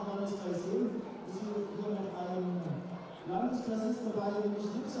 aber nachher werden wir es gleich sehen, ist hier noch ein Landesklassist dabei, der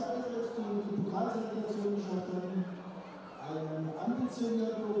nicht Lipse eintritt, die Pokalsensation geschafft haben, einen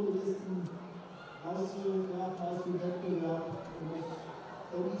ambitionierten Motoristen auszuwerfen aus dem Wettbewerb.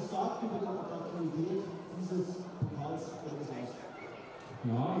 Und ich sage über die Attraktivität dieses Pokals aus.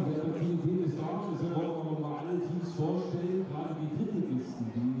 Ja, die Attraktivität ist da, deshalb wollen wir mal alle Teams vorstellen, gerade die Drittligisten,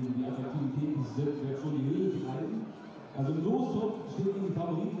 die Attraktivität dieses Wettbewerbs schon die Höhe treiben. Also im Lostopf stehen die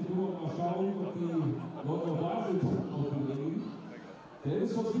Favoriten, können wir mal schauen, ob die Leute noch da sind auf dem Ring. Der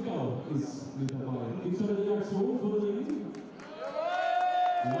ist von Zwickau ist mit dabei. Gibt es da eine Reaktion von der Ring?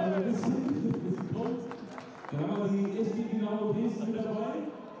 Ja, das ist kommt. Dann haben wir die SD Dynamo Dresden mit dabei.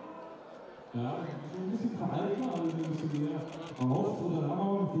 Ja, schon ein bisschen verhalten, aber ein bisschen mehr erhofft. Und dann haben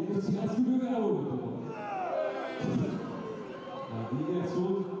wir den FC Erzgebirge auch mit dabei. Ja, die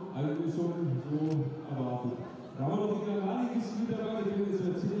Reaktion ist schon so erwartet. Da haben wir noch die Germanikisten mit dabei, die können jetzt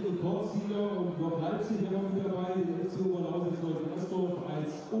erzählen, Rekordsieger und Block Leipzig haben wir mit dabei, den FC Oberlausitz Neuersdorf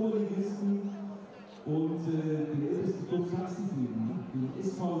als Oberligisten und den ältesten Club Sachsen-Frieden, den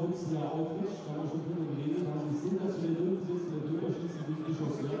SV 17 Jahre Aufricht, da haben wir schon drüber geredet, haben sich sensationell durchgesetzt in der Bürgerschießen durch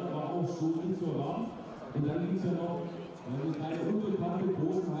Bischofswerda, war auch so nicht zu erwarten. Und dann gibt es ja noch eine kleine unbekannte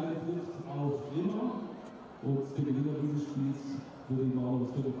Großenheim trifft auf Rimmer und der Gewinner dieses Spiels würde ich mal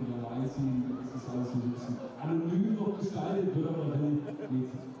das Viertelfinale einziehen. Das ist alles so ein bisschen anonym noch gestaltet, wird aber natürlich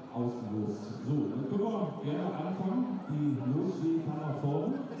nicht ausgelost. So, dann können wir gerne anfangen. Die Loswege kann nach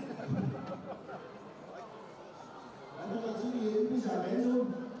vorne. Dann noch dazu die übliche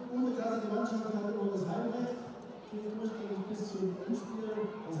Ergänzung. Unterklassige Mannschaft hat immer das Heimrecht. Geht durchgängig bis zum Endspiel.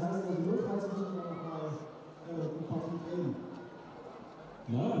 Das heißt, also notfalls müssen wir noch mal die Partie drehen.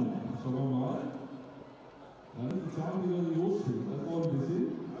 Na, dann schauen wir mal. Ja, die Zahlen wieder losgehen. Das braucht ein bisschen.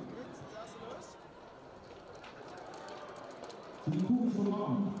 Sind die Kugeln schon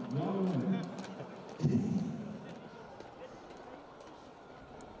warm? Ja oder nein?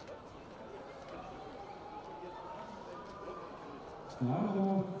 Ja,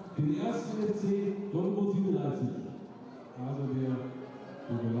 aber den ersten FC Lokomotive Leipzig. Also der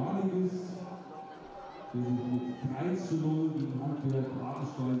Regionalligist, der sich mit 3:0 gegen Handwerk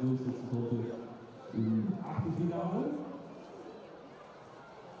Ratenstein durchsetzen konnte im Achtelfinale.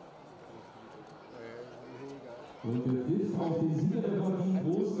 Und der trifft auf den Sieger der Partie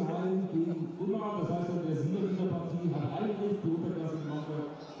Großenheim gegen Immer. Das heißt, der Sieger dieser Partie hat eigentlich die unterklassige Mannschaft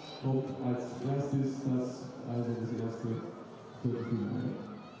kommt als erstes das erste Viertelfinale.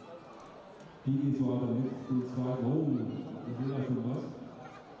 Wie geht es weiter mit dem zweiten? Oh, ich sehe da schon was.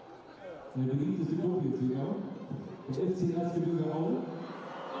 Der beliebteste Club jetzt wieder. Der FC Erzgebirge Aue.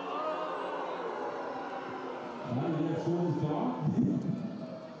 Ja, die Reaktion ist da.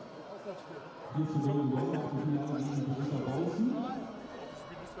 Hier zu Gold gewonnen, auf dem Finale gegen Borussia Bautzen.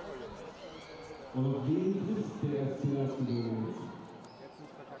 Und wen trifft der FC Erzgebirge jetzt?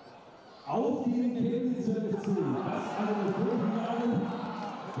 Auf den Chemnitzer FC. Das also das Viertelfinale.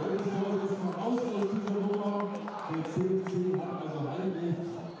 Der ist jetzt noch raus aus dieser Nummer. Der CFC hat also Heimrecht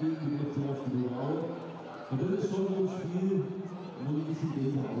gegen den FC Erzgebirge Aue. Und das ist schon so ein Spiel, wo ein bisschen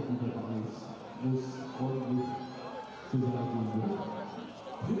Geld auch mit dabei ist. Muss ordentlich zusammenkommen.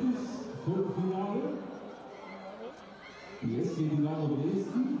 Drittes Viertelfinale. Die SG Dynamo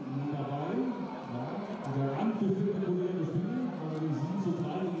Dresden mit dabei. Ja, der angeführte Spiel, also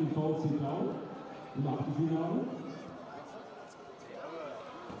 7:3 gegen den VfC Blau im Achtelfinale.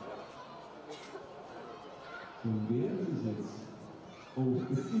 Und wer ist es jetzt? Oh,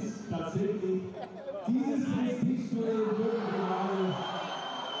 es ist tatsächlich dieses Prestige-Duell Viertelfinale.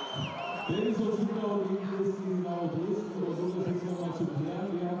 Wenn es so genau ist, die genau Dresden oder so, das ist nochmal zu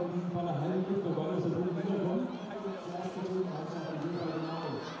klären. Wir haben in diesem Fall eine halbe Luft dabei, dass der Boden wiederkommt.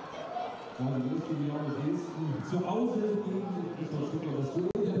 Ja, die nächste genau Dresden zu Hause gegen das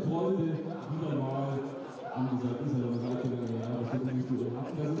Duell der Freunde wieder mal an dieser Seite der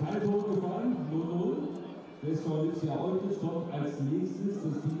Das ist kein Tor gefallen, 0-0. Der SV Lipsia Oltitz kommt als nächstes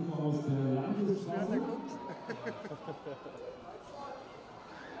das Team aus der Landesklasse.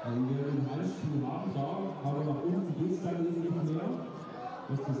 Wir werden ein Heimspiel haben, aber nach unten geht es dann eben nicht mehr,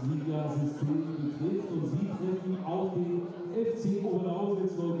 was das Ligasystem betrifft. Und sie treffen auch den FC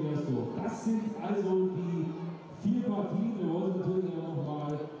Oberlausitz Nordgersdorf. Das sind also die 4 Partien. Wir wollen natürlich auch noch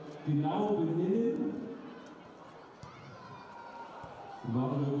mal genau benennen. Wir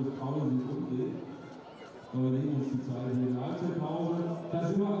warten nur, bis Paul sich umdreht. Aber wir nehmen uns die Zeit hier in der Halbzeitpause. Da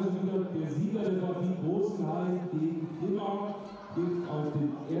sind wir also wieder der Sieger der Partie Großenhain gegen Grimma. Geht auf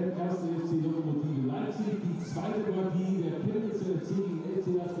den ersten FC Lokomotive Leipzig. Die zweite Partie der Chemnitzer FC gegen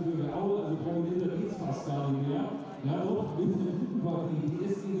FC Erzgebirge Aue. Also prominenter geht es fast gar nicht mehr. Ja doch, mit der dritten Partie. Die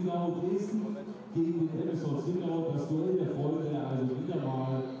SG Genau Dresden gegen den MSV Zwickau. Das Duell der Freunde, also wieder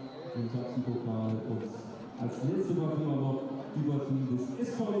mal im Sachsenpokal. Und als letzte Partie war noch die Partie des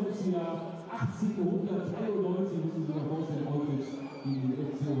SV Lipsia 1893, müssen Sie sich mal vorstellen, Oltitz gegen den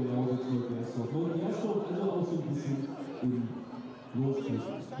FC Oberlausitz Nordgersdorf. Nordgersdorf also auch so ein bisschen im Losgehen.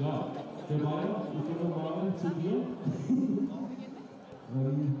 Ja, der Bayer, ich komme nochmal zu dir.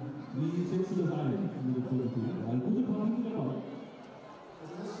 Wie schätzt du das ein? Eine gute Partie dabei.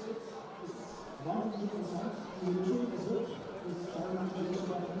 Also das ist wahnsinnig interessant. Die Mischung ist hübsch. Das ist eine Mannschaft, die schon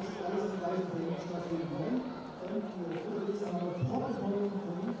mal ganz alles im gleichen Projekt stattfinden wollen. Und die dritte ist aber proppenvoll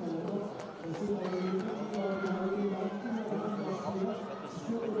von dem Kalender. Das sind also die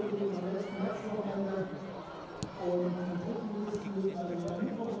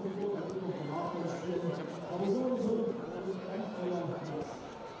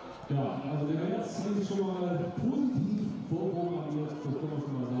ja, also der März ist schon mal positiv vorprogrammiert, das können wir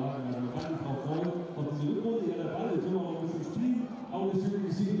schon mal sagen. Also man kann sich auch freuen auf diese Rückrunde. Ja, der Ball ist immer noch ein bisschen spielen, auch eine schöne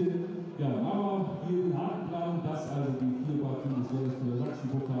Geschichte. Ja, aber hier im Hakenplan, das also die 4 Partien des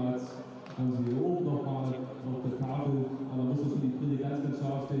Sachsenpokals. Haben Sie hier oben nochmal auf der Tafel, aber muss das für die Brille ganz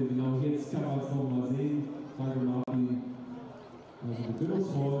scharf stellen. Genau jetzt kann man es nochmal sehen. Danke Martin. Also wir können uns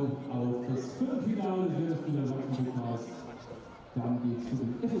freuen auf das Viertelfinale des Sachsenpokals. Dann geht es zu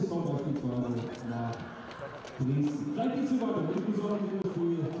dem FSV beispielsweise nach Dresden. Gleich geht es weiter mit dem besonderen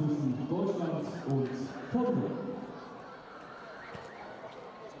Spiel zwischen Deutschland und Portugal.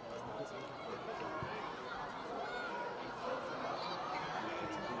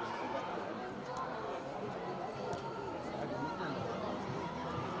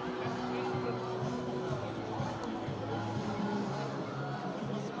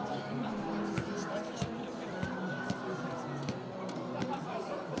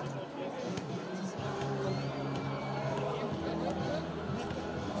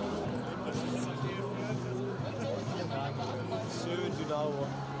 Schön Dynamo.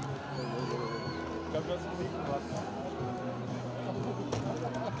 Ich glaube, du hast Musik gemacht.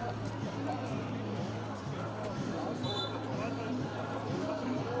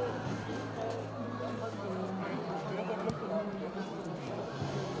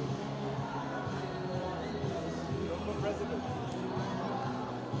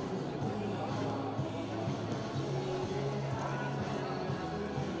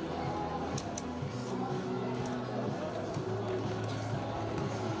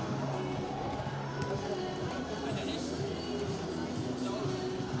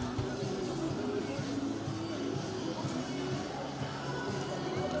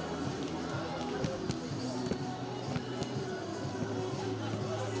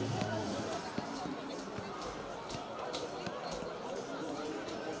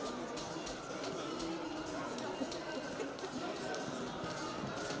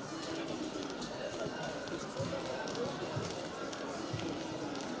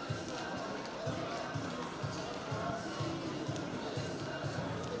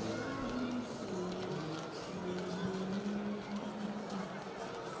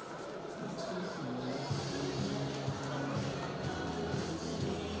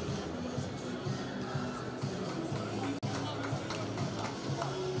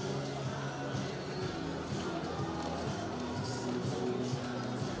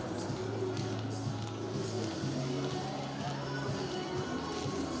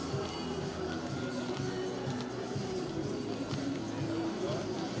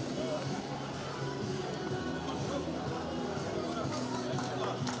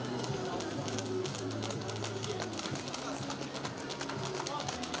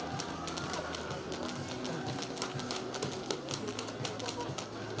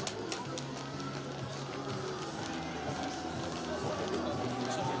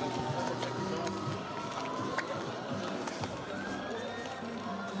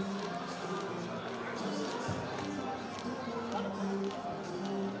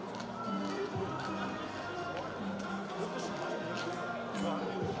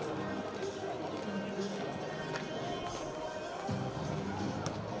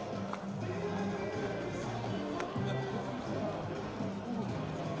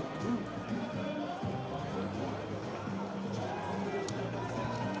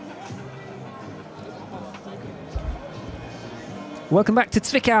 Welcome back to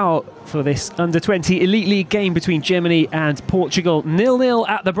Zwickau for this Under-20 Elite League game between Germany and Portugal. 0-0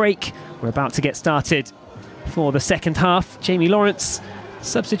 at the break. We're about to get started for the second half. Jamie Lawrence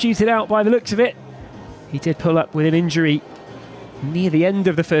substituted out by the looks of it. He did pull up with an injury near the end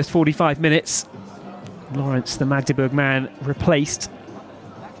of the first 45 minutes. Lawrence, the Magdeburg man, replaced.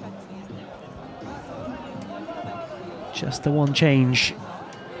 Just the one change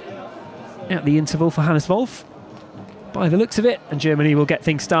at the interval for Hannes Wolf, by the looks of it, and Germany will get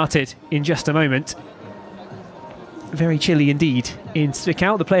things started in just a moment. Very chilly indeed in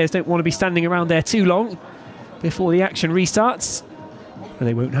Zwickau. The players don't want to be standing around there too long before the action restarts, but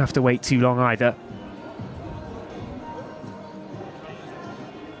they won't have to wait too long either.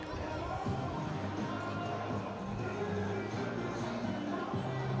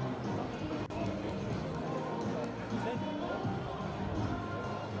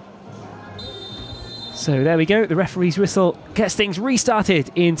 So there we go, the referee's whistle gets things restarted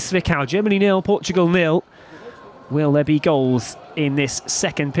in Zwickau. Germany 0, Portugal 0. Will there be goals in this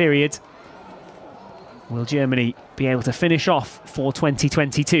second period? Will Germany be able to finish off for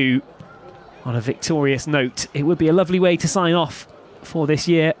 2022 on a victorious note? It would be a lovely way to sign off for this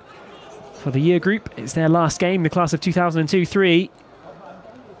year. For the year group, it's their last game, the class of 2002-03.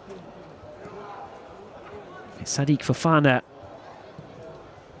 It's Sadiq Fofana,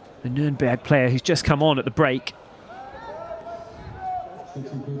 the Nürnberg player who's just come on at the break. I'm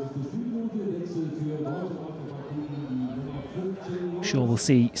sure we'll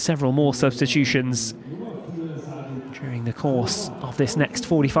see several more substitutions during the course of this next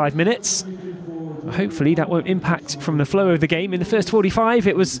 45 minutes. Hopefully that won't impact from the flow of the game. In the first 45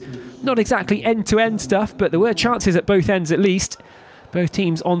 it was not exactly end-to-end stuff, but there were chances at both ends at least. Both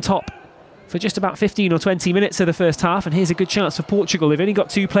teams on top for just about 15 or 20 minutes of the first half, and here's a good chance for Portugal. They've only got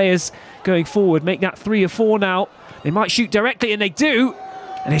two players going forward, make that 3 of 4 now. They might shoot directly, and they do,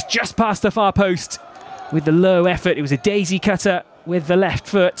 and it's just past the far post with the low effort. It was a daisy cutter with the left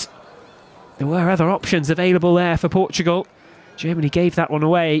foot. There were other options available there for Portugal. Germany gave that one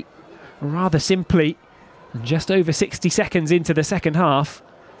away rather simply, and just over 60 seconds into the second half,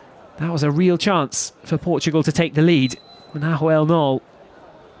 that was a real chance for Portugal to take the lead. Nahuel Knoll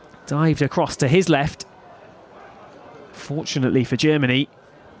dived across to his left. Fortunately for Germany,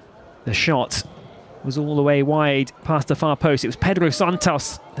 the shot was all the way wide past the far post. It was Pedro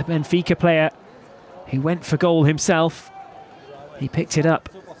Santos, the Benfica player, who went for goal himself. He picked it up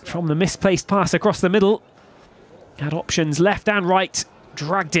from the misplaced pass across the middle. Had options left and right,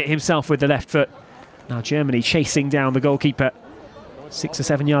 dragged it himself with the left foot. Now Germany chasing down the goalkeeper. 6 or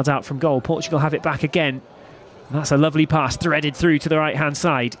 7 yards out from goal. Portugal have it back again. And that's a lovely pass threaded through to the right-hand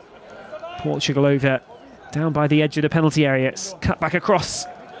side. Portugal over, down by the edge of the penalty area. It's cut back across.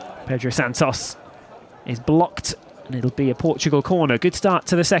 Pedro Santos is blocked, and it'll be a Portugal corner. Good start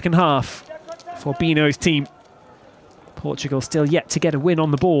to the second half for Bino's team. Portugal still yet to get a win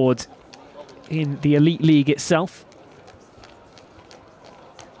on the board in the Elite League itself.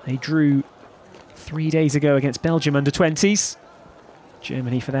 They drew 3 days ago against Belgium under-20s.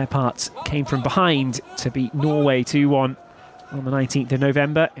 Germany, for their part, came from behind to beat Norway 2-1 on the 19th of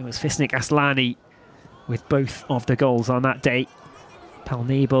November. It was Fisnik Aslani with both of the goals on that day. Paul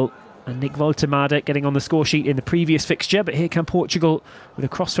Nebel and Nick Woltemade getting on the score sheet in the previous fixture, but here come Portugal with a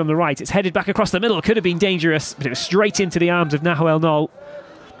cross from the right. It's headed back across the middle. Could have been dangerous, but it was straight into the arms of Nahuel Knoll.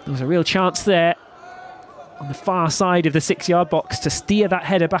 There was a real chance there on the far side of the 6-yard box to steer that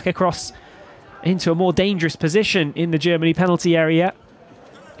header back across into a more dangerous position in the Germany penalty area.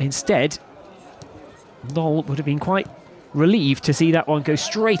 Instead, Knoll would have been quite relieved to see that one go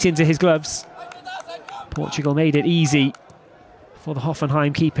straight into his gloves. Portugal made it easy for the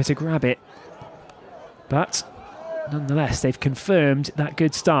Hoffenheim keeper to grab it. But nonetheless, they've confirmed that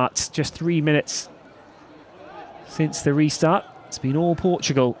good start. Just 3 minutes since the restart. It's been all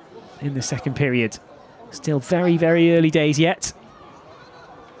Portugal in the second period. Still very, very early days yet.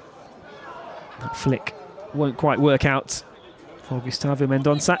 That flick won't quite work out for Gustavo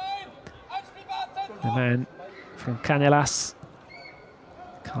Mendonça. The man from Canelas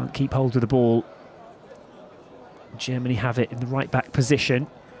can't keep hold of the ball. Germany have it in the right back position.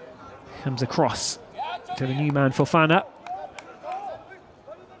 Comes across to the new man Fofana.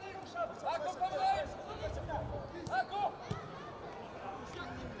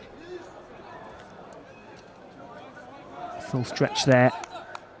 Full stretch there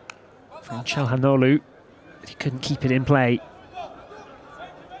from Çalhanoğlu, but he couldn't keep it in play.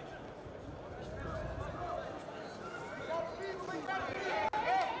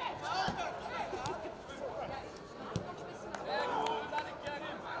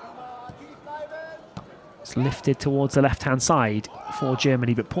 It's lifted towards the left-hand side for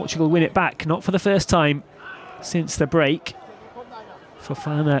Germany, but Portugal win it back, not for the first time since the break.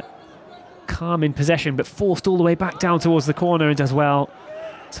 Fofana calm in possession, but forced all the way back down towards the corner and does well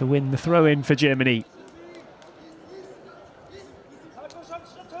to win the throw-in for Germany.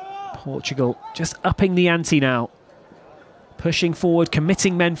 Portugal just upping the ante now. Pushing forward,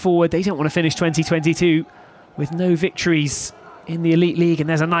 committing men forward. They don't want to finish 2022 with no victories in the Elite League. And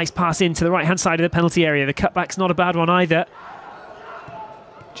there's a nice pass into the right-hand side of the penalty area. The cutback's not a bad one either.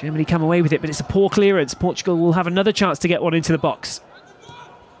 Germany come away with it, but it's a poor clearance. Portugal will have another chance to get one into the box.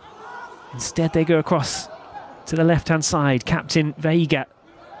 Instead, they go across to the left-hand side. Captain Veiga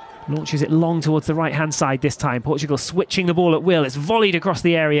launches it long towards the right-hand side this time. Portugal switching the ball at will. It's volleyed across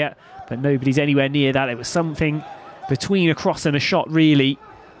the area, but nobody's anywhere near that. It was something between a cross and a shot, really.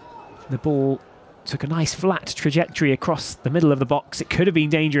 The ball took a nice flat trajectory across the middle of the box. It could have been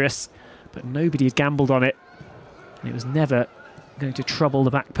dangerous, but nobody had gambled on it. And it was never going to trouble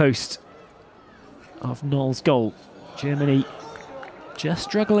the back post of Knoll's goal. Germany just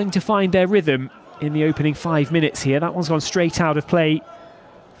struggling to find their rhythm in the opening 5 minutes here. That one's gone straight out of play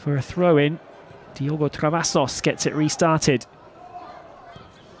for a throw-in. Diogo Travassos gets it restarted.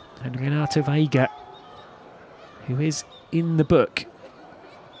 And Renato Veiga, who is in the book,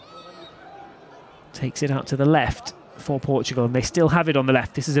 takes it out to the left for Portugal, and they still have it on the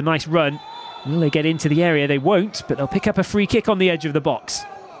left. This is a nice run. Will they get into the area? They won't, but they'll pick up a free kick on the edge of the box.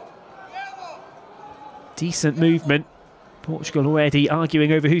 Decent movement. Portugal already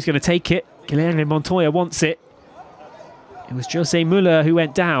arguing over who's going to take it. Guilherme Montoya wants it. It was Jose Muller who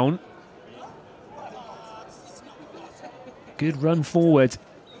went down. Good run forward.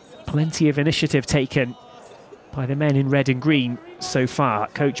 Plenty of initiative taken by the men in red and green so far.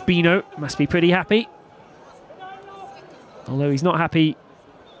 Coach Bino must be pretty happy. Although he's not happy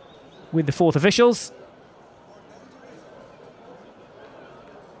with the fourth officials.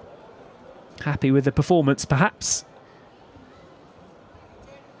 Happy with the performance, perhaps.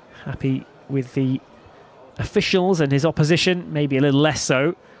 Happy with the officials and his opposition, maybe a little less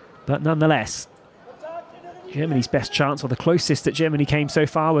so, but nonetheless. Germany's best chance, or the closest that Germany came so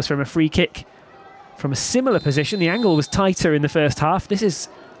far, was from a free kick from a similar position. The angle was tighter in the first half. This is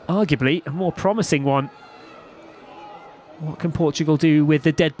arguably a more promising one. What can Portugal do with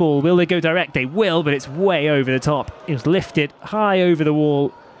the dead ball? Will they go direct? They will, but it's way over the top. It was lifted high over the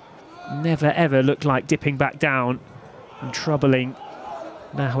wall. Never ever looked like dipping back down and troubling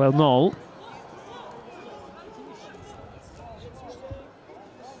Nahuel Knoll.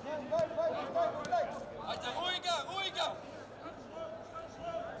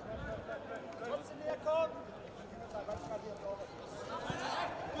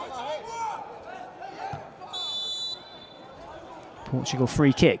 Portugal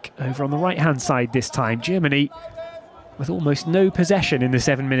free kick over on the right-hand side this time. Germany with almost no possession in the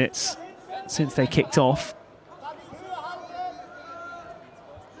 7 minutes since they kicked off.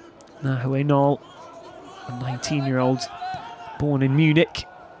 Nahuel Knoll, a 19-year-old born in Munich,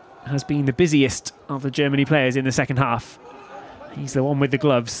 has been the busiest of the Germany players in the second half. He's the one with the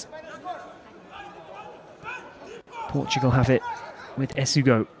gloves. Portugal have it with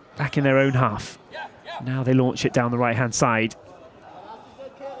Esugo back in their own half. Now they launch it down the right-hand side.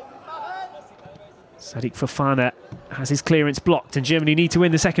 Sadiq Fofana has his clearance blocked, and Germany need to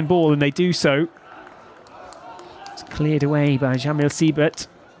win the second ball, and they do so. It's cleared away by Jamil Siebert.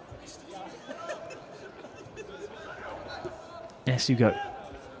 Esugo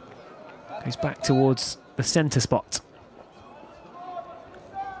goes back towards the centre spot.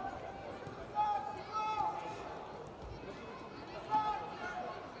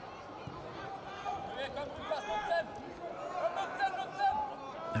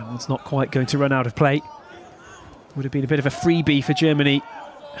 That one's not quite going to run out of play. Would have been a bit of a freebie for Germany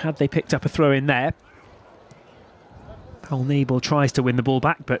had they picked up a throw in there. Paul Nebel tries to win the ball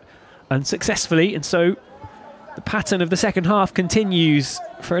back, but unsuccessfully, and so the pattern of the second half continues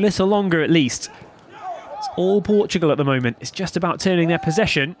for a little longer at least. It's all Portugal at the moment. It's just about turning their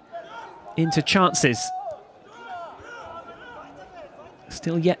possession into chances.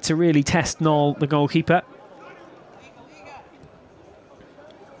 Still yet to really test Knoll, the goalkeeper.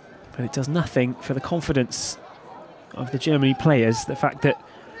 But it does nothing for the confidence of the Germany players, the fact that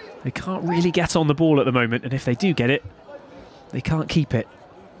they can't really get on the ball at the moment, and if they do get it, they can't keep it.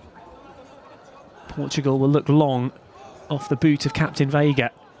 Portugal will look long off the boot of Captain Veiga.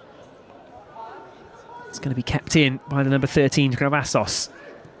 It's going to be kept in by the number 13, Travassos.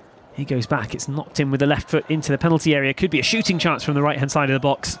 He goes back, it's knocked in with the left foot into the penalty area. Could be a shooting chance from the right-hand side of the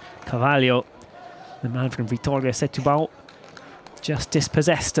box. Carvalho, the man from Vitória Setúbal, just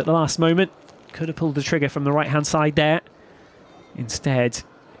dispossessed at the last moment. Could have pulled the trigger from the right-hand side there. Instead,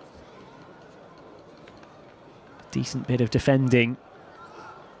 decent bit of defending.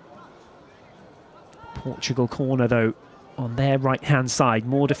 Portugal corner, though, on their right-hand side.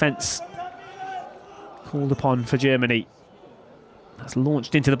 More defence called upon for Germany. That's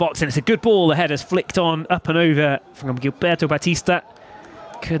launched into the box, and it's a good ball. The header's flicked on, up and over from Gilberto Batista.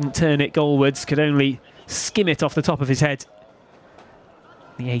 Couldn't turn it goalwards, could only skim it off the top of his head.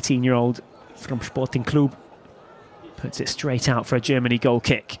 The 18-year-old from Sporting Club puts it straight out for a Germany goal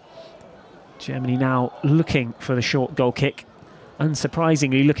kick. Germany now looking for the short goal kick.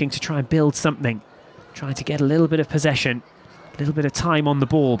 Unsurprisingly, looking to try and build something. Trying to get a little bit of possession, a little bit of time on the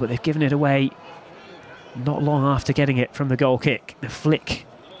ball, but they've given it away not long after getting it from the goal kick. The flick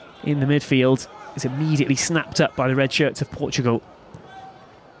in the midfield is immediately snapped up by the red shirts of Portugal.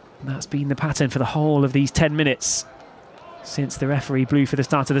 And that's been the pattern for the whole of these 10 minutes since the referee blew for the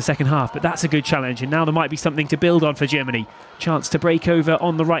start of the second half. But that's a good challenge, and now there might be something to build on for Germany. Chance to break over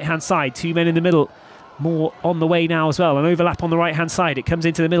on the right-hand side. Two men in the middle. More on the way now as well. An overlap on the right-hand side. It comes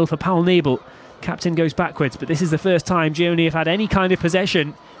into the middle for Paul Nebel. Captain goes backwards, but this is the first time Germany have had any kind of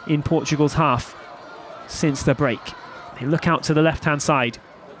possession in Portugal's half since the break. They look out to the left-hand side.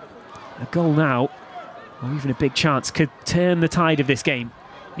 A goal now, or even a big chance, could turn the tide of this game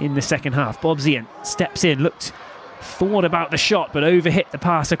in the second half. Bob Zien steps in, thought about the shot, but overhit the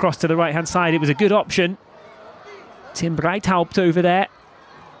pass across to the right-hand side. It was a good option. Tim Breithaupt over there.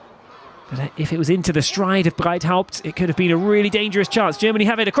 But if it was into the stride of Breithaupt, it could have been a really dangerous chance. Germany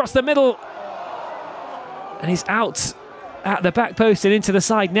have it across the middle. And he's out at the back post and into the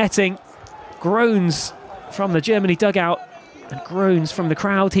side netting. Groans from the Germany dugout and groans from the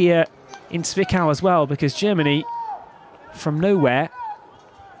crowd here in Zwickau as well, because Germany, from nowhere,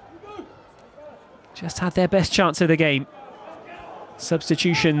 just had their best chance of the game.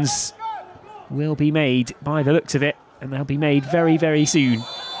 Substitutions will be made by the looks of it, and they'll be made very, very soon.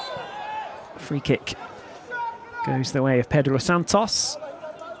 Free kick goes the way of Pedro Santos.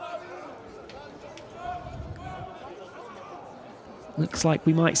 Looks like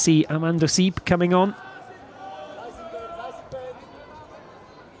we might see Armando Sieb coming on.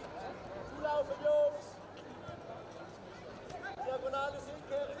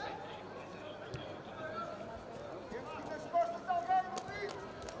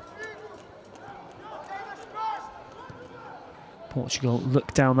 Portugal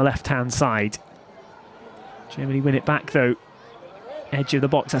look down the left-hand side. Germany win it back, though. Edge of the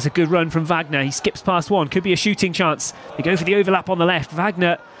box. That's a good run from Wagner. He skips past one. Could be a shooting chance. They go for the overlap on the left.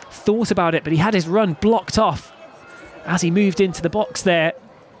 Wagner thought about it, but he had his run blocked off as he moved into the box there.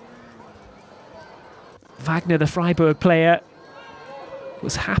 Wagner, the Freiburg player,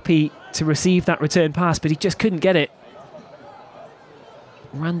 was happy to receive that return pass, but he just couldn't get it.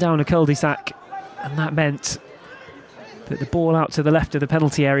 Ran down a cul-de-sac, and that meant that the ball out to the left of the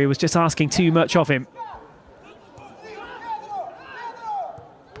penalty area was just asking too much of him.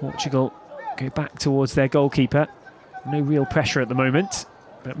 Portugal go back towards their goalkeeper. No real pressure at the moment,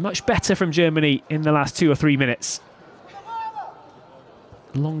 but much better from Germany in the last 2 or 3 minutes.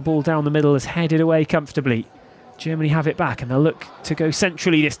 Long ball down the middle is headed away comfortably. Germany have it back, and they'll look to go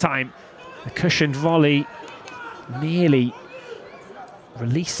centrally this time. A cushioned volley nearly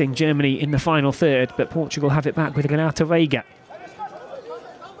releasing Germany in the final third, but Portugal have it back with Renato Veiga.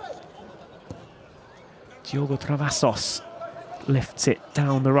 Diogo Travassos lifts it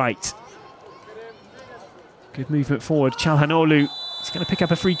down the right. Good movement forward. Çalhanoğlu is going to pick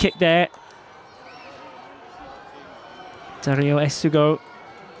up a free kick there. Dario Esugo,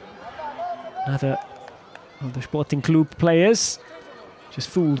 another of the Sporting Club players, just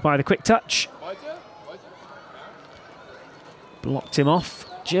fooled by the quick touch. Blocked him off.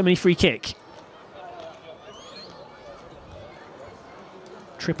 Germany free kick.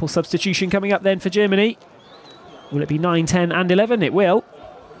 Triple substitution coming up then for Germany. Will it be 9, 10 and 11? It will.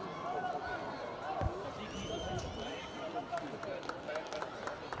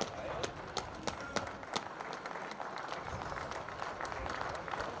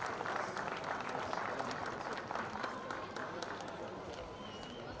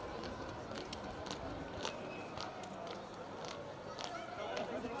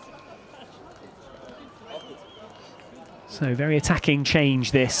 So very attacking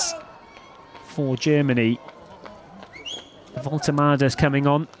change this for Germany. Voltemada's coming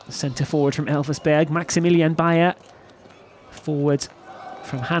on, centre forward from Elversberg. Maximilian Bayer, forward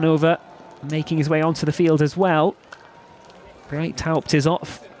from Hanover, making his way onto the field as well. Breithaupt is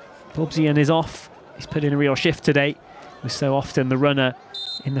off. Bobzian is off. He's put in a real shift today. He was so often the runner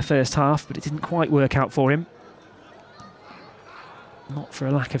in the first half, but it didn't quite work out for him. Not for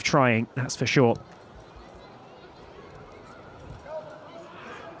a lack of trying, that's for sure.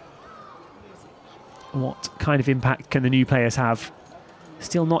 What kind of impact can the new players have?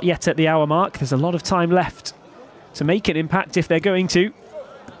 Still not yet at the hour mark. There's a lot of time left to make an impact if they're going to.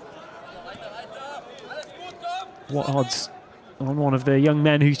 What odds on one of the young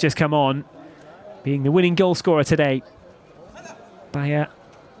men who's just come on being the winning goal scorer today? Bayer,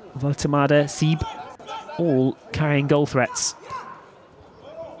 Voltemade, Sieb, all carrying goal threats.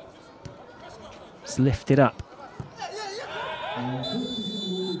 It's lifted up.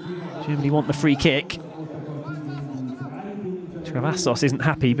 Germany want the free kick. Travassos isn't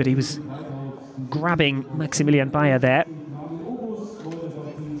happy, but he was grabbing Maximilian Bayer there.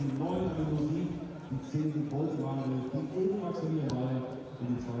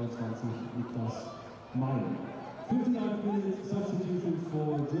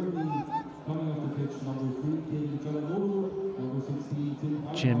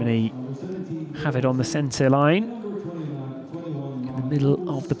 Germany have it on the centre line. In the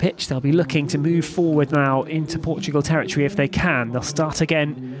middle of the pitch, they'll be looking to move forward now into Portugal territory if they can. They'll start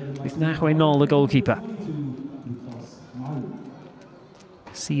again with Nahuel Nol, the goalkeeper.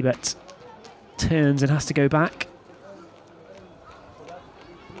 Siebert turns and has to go back.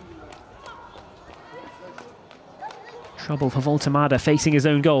 Trouble for Voltemade facing his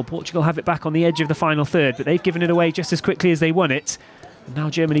own goal. Portugal have it back on the edge of the final third, but they've given it away just as quickly as they won it. And now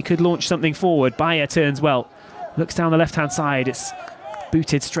Germany could launch something forward. Bayer turns well. Looks down the left-hand side. It's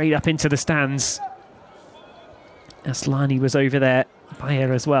booted straight up into the stands. Aslani was over there.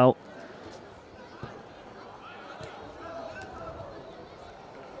 Bayer as well.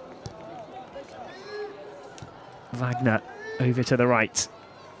 Wagner over to the right.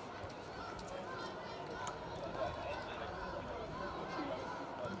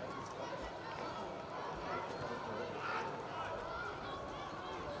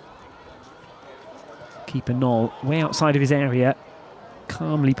 Keeper Nol, way outside of his area,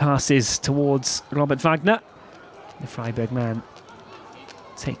 calmly passes towards Robert Wagner. The Freiburg man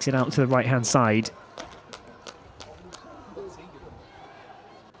takes it out to the right-hand side.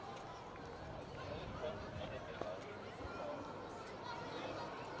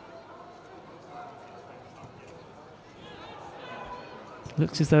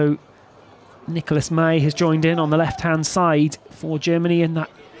 Looks as though Nicolas May has joined in on the left-hand side for Germany in that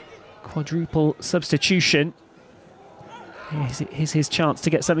quadruple substitution. Here's his chance to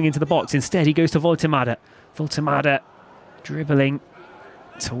get something into the box. Instead, he goes to Voltemade. Voltemade dribbling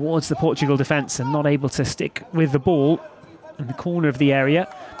towards the Portugal defence and not able to stick with the ball in the corner of the area.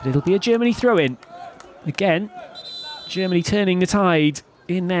 But it'll be a Germany throw-in. Again, Germany turning the tide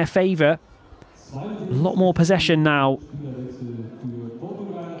in their favour. A lot more possession now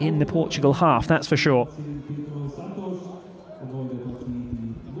in the Portugal half, that's for sure.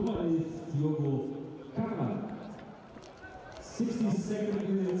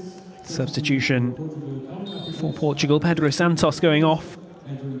 Substitution for Portugal. Pedro Santos going off.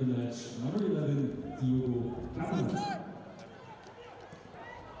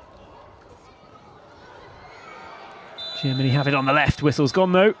 Germany have it on the left. Whistle's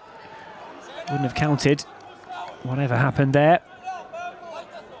gone though. Wouldn't have counted whatever happened there.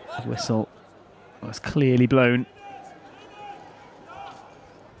 The whistle was clearly blown.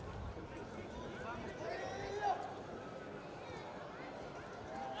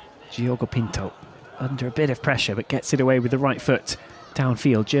 Diogo Pinto under a bit of pressure but gets it away with the right foot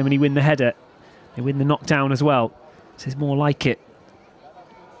downfield. Germany win the header. They win the knockdown as well. This is more like it.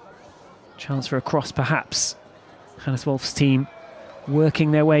 Chance for a cross perhaps. Hannes Wolf's team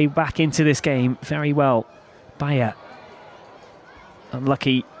working their way back into this game very well. Bayer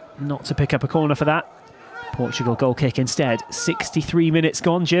unlucky not to pick up a corner for that. Portugal goal kick instead. 63 minutes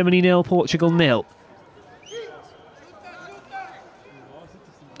gone. Germany 0, Portugal 0.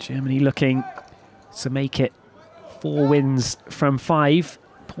 Germany looking to make it 4 wins from 5.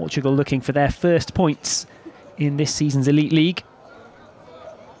 Portugal looking for their first points in this season's Elite League.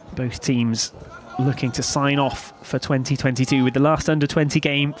 Both teams looking to sign off for 2022 with the last under-20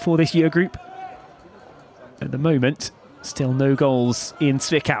 game for this year group. At the moment, still no goals in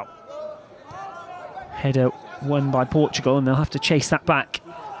Zwickau. Header won by Portugal and they'll have to chase that back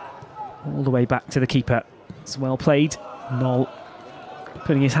all the way back to the keeper. It's well played. Nol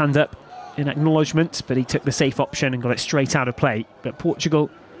putting his hand up in acknowledgement, but he took the safe option and got it straight out of play. But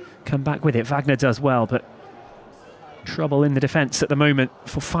Portugal come back with it. Wagner does well, but trouble in the defence at the moment.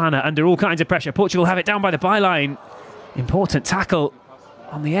 Fofana under all kinds of pressure. Portugal have it down by the byline. Important tackle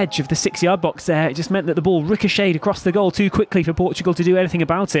on the edge of the 6-yard box there. It just meant that the ball ricocheted across the goal too quickly for Portugal to do anything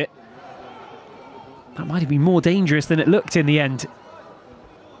about it. That might have been more dangerous than it looked in the end.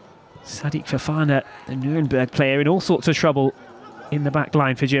 Sadiq Fofana, the Nuremberg player, in all sorts of trouble in the back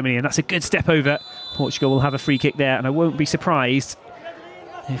line for Germany, and that's a good step over. Portugal will have a free kick there, and I won't be surprised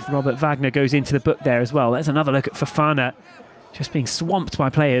if Robert Wagner goes into the book there as well. There's another look at Fofana, just being swamped by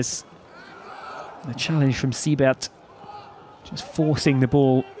players. The challenge from Siebert, just forcing the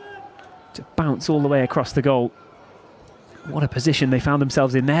ball to bounce all the way across the goal. What a position they found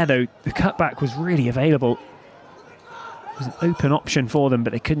themselves in there, though. The cutback was really available. It was an open option for them,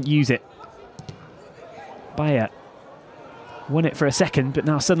 but they couldn't use it. Bayer won it for a second, but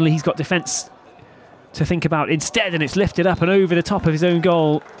now suddenly he's got defence to think about instead, and it's lifted up and over the top of his own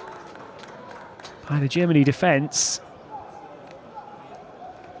goal by the Germany defence.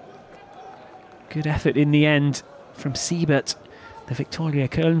 Good effort in the end from Siebert. The Victoria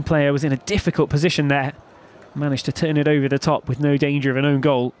Köln player was in a difficult position there. Managed to turn it over the top with no danger of an own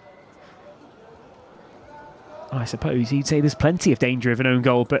goal. I suppose you'd say there's plenty of danger of an own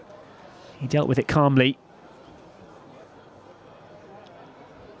goal, but he dealt with it calmly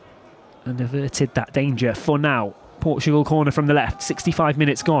and averted that danger for now. Portugal corner from the left, 65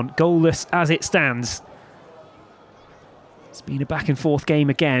 minutes gone, goalless as it stands. It's been a back and forth game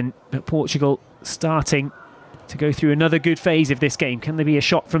again, but Portugal starting to go through another good phase of this game. Can there be a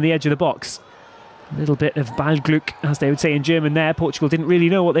shot from the edge of the box? A little bit of Ballglück, as they would say in German there. Portugal didn't really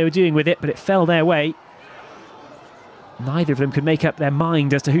know what they were doing with it, but it fell their way. Neither of them could make up their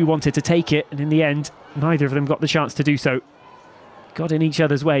mind as to who wanted to take it, and in the end, neither of them got the chance to do so. Got in each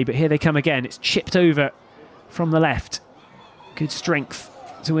other's way, but here they come again. It's chipped over from the left. Good strength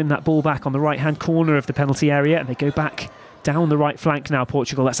to win that ball back on the right-hand corner of the penalty area, and they go back down the right flank now,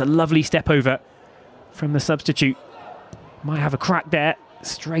 Portugal. That's a lovely step over from the substitute. Might have a crack there,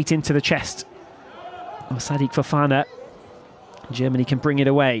 straight into the chest of Sadiq Fofana. Germany can bring it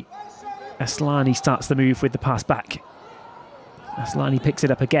away. Aslani starts the move with the pass back. Aslani picks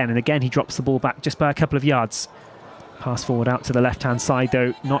it up again, and again he drops the ball back just by a couple of yards. Pass forward out to the left-hand side,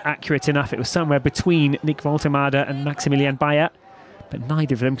 though, not accurate enough. It was somewhere between Nick Woltemade and Maximilian Bayer, but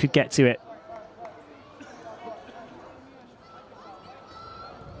neither of them could get to it.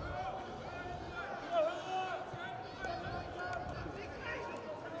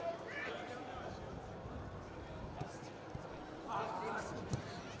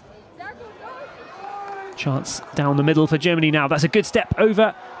 Chance down the middle for Germany now. That's a good step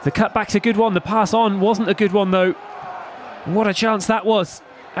over. The cutback's a good one. The pass on wasn't a good one, though. What a chance that was.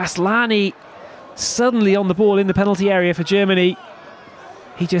 Aslani suddenly on the ball in the penalty area for Germany.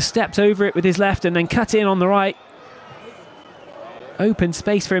 He just stepped over it with his left and then cut in on the right. Open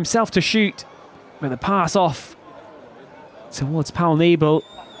space for himself to shoot, but the pass off towards Paul Nebel,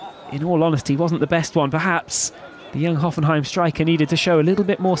 in all honesty, wasn't the best one. Perhaps the young Hoffenheim striker needed to show a little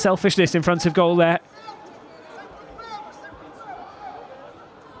bit more selfishness in front of goal there.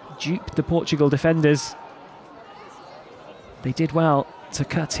 Duped the Portugal defenders. They did well to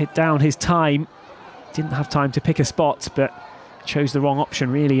cut it down his time. Didn't have time to pick a spot, but chose the wrong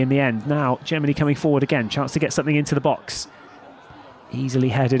option really in the end. Now Germany coming forward again, chance to get something into the box. Easily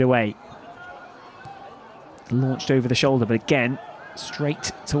headed away. Launched over the shoulder, but again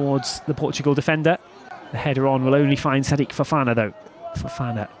straight towards the Portugal defender. The header on will only find Sadiq Fofana, though.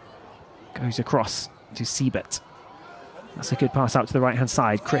 Fofana goes across to Siebert. That's a good pass out to the right-hand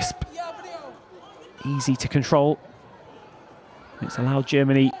side. Crisp. Easy to control. It's allowed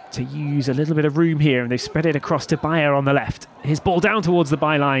Germany to use a little bit of room here, and they've spread it across to Bayer on the left. His ball down towards the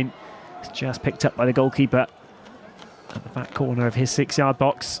byline. It's just picked up by the goalkeeper at the back corner of his 6-yard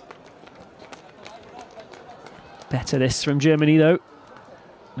box. Better this from Germany, though.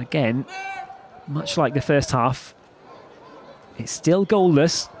 Again, much like the first half, it's still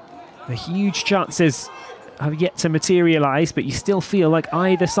goalless. The huge chances have yet to materialise, but you still feel like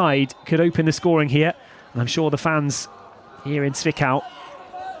either side could open the scoring here. And I'm sure the fans here in Zwickau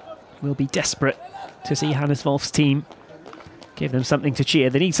will be desperate to see Hannes Wolf's team give them something to cheer.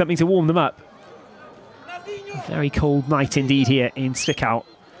 They need something to warm them up. A very cold night indeed here in Zwickau.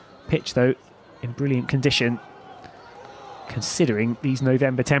 Pitch, though, in brilliant condition, considering these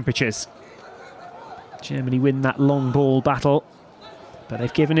November temperatures. Germany win that long ball battle, but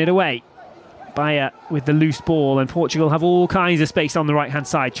they've given it away. Bayer with the loose ball, and Portugal have all kinds of space on the right-hand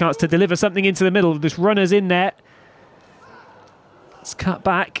side. Chance to deliver something into the middle. There's runners in there. It's cut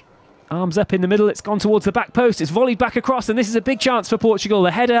back. Arms up in the middle. It's gone towards the back post. It's volleyed back across, and this is a big chance for Portugal.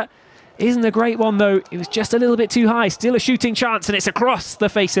 The header isn't a great one, though. It was just a little bit too high. Still a shooting chance, and it's across the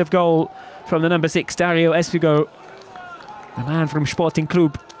face of goal from the number 6, Dario Esfigo. The man from Sporting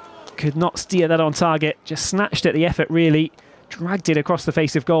Club could not steer that on target. Just snatched at the effort, really. Dragged it across the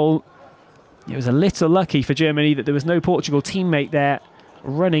face of goal. It was a little lucky for Germany that there was no Portugal teammate there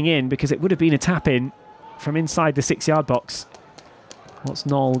running in because it would have been a tap-in from inside the 6-yard box. What's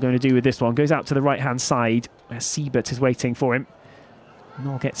Knoll going to do with this one? Goes out to the right-hand side where Siebert is waiting for him.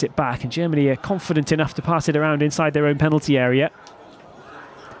 Knoll gets it back, and Germany are confident enough to pass it around inside their own penalty area.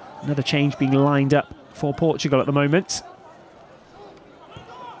 Another change being lined up for Portugal at the moment.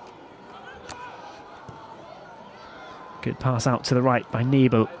 Good pass out to the right by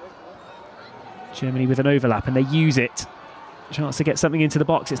Nebel. Germany with an overlap, and they use it. Chance to get something into the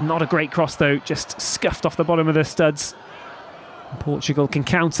box. It's not a great cross, though. Just scuffed off the bottom of the studs. And Portugal can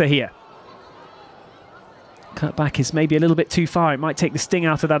counter here. Cut back is maybe a little bit too far. It might take the sting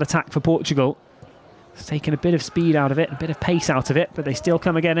out of that attack for Portugal. It's taken a bit of speed out of it, a bit of pace out of it, but they still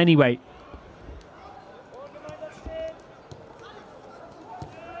come again anyway.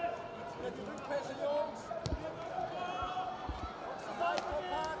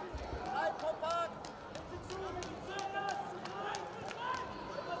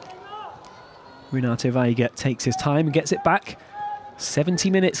 Renato Veiga takes his time and gets it back. 70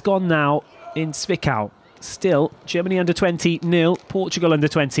 minutes gone now in Zwickau. Still, Germany under 20 0, Portugal under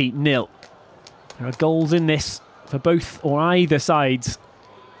 20 0. There are goals in this for both or either sides.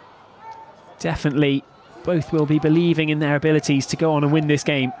 Definitely, both will be believing in their abilities to go on and win this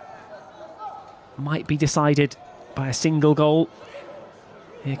game. Might be decided by a single goal.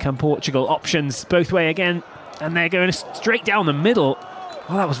 Here come Portugal. Options both way again, and they're going straight down the middle.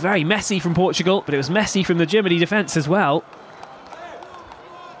 Oh, that was very messy from Portugal, but it was messy from the Germany defence as well.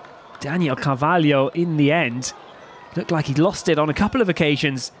 Daniel Carvalho, in the end, looked like he'd lost it on a couple of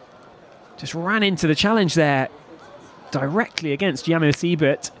occasions. Just ran into the challenge there, directly against Jamil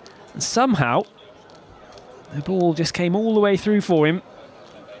Siebert. And somehow, the ball just came all the way through for him.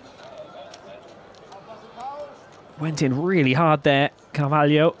 Went in really hard there,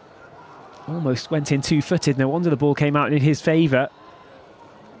 Carvalho. Almost went in two-footed. No wonder the ball came out in his favour.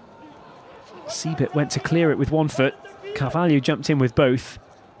 Siebert went to clear it with one foot. Carvalho jumped in with both.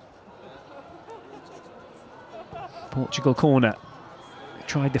 Portugal corner.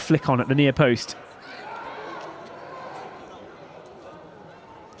 Tried the flick on at the near post.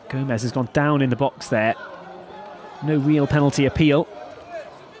 Gomez has gone down in the box there. No real penalty appeal.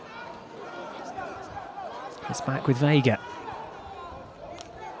 It's back with Veiga.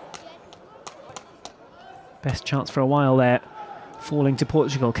 Best chance for a while there. Falling to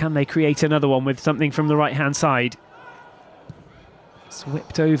Portugal. Can they create another one with something from the right-hand side? It's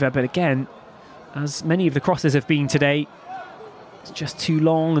whipped over, but again, as many of the crosses have been today, it's just too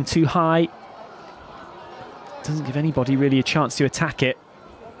long and too high. Doesn't give anybody really a chance to attack it.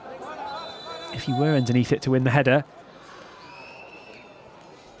 If you were underneath it to win the header,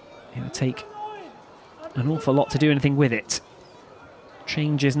 it would take an awful lot to do anything with it.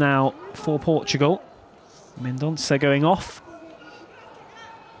 Changes now for Portugal. Mendonça going off.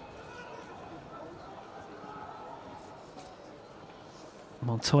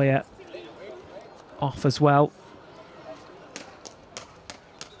 Montoya off as well.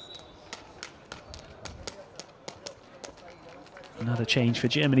 Another change for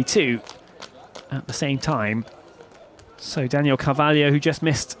Germany too at the same time. So Daniel Carvalho, who just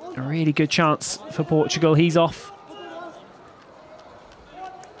missed a really good chance for Portugal, he's off.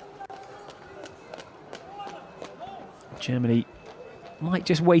 Germany might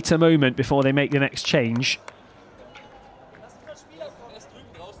just wait a moment before they make the next change.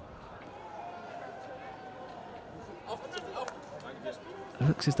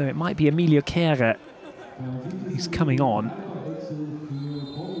 Looks as though it might be Emilio Kehrer who's coming on.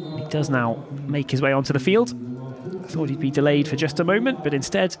 He does now make his way onto the field. I thought he'd be delayed for just a moment, but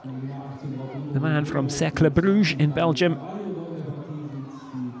instead the man from Cercle Bruges in Belgium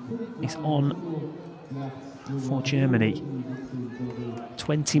is on for Germany.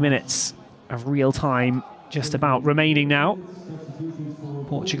 20 minutes of real time just about remaining now.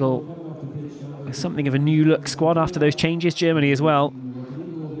 Portugal is something of a new look squad after those changes. Germany as well,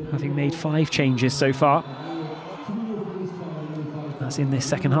 having made 5 changes so far. That's in this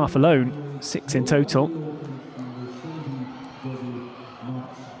second half alone, 6 in total.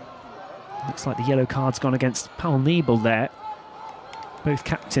 Looks like the yellow card's gone against Paul Nebel there. Both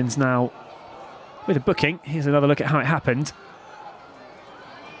captains now with a booking. Here's another look at how it happened.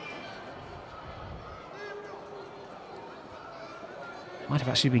 Might have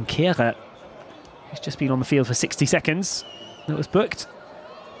actually been Kehrer, who's just been on the field for 60 seconds. That was booked.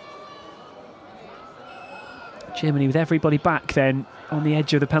 Germany with everybody back then on the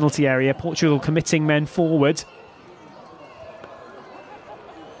edge of the penalty area. Portugal committing men forward.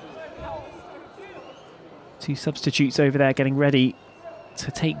 Two substitutes over there getting ready to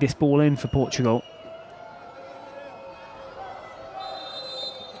take this ball in for Portugal.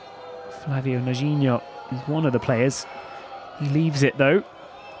 Flavio Nogino is one of the players. He leaves it though.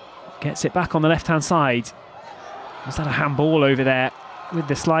 Gets it back on the left-hand side. Was that a handball over there with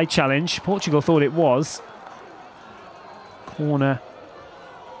the slide challenge? Portugal thought it was. Corner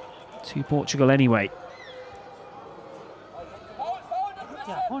to Portugal anyway.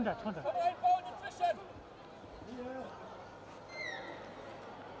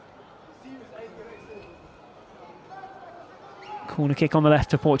 Corner kick on the left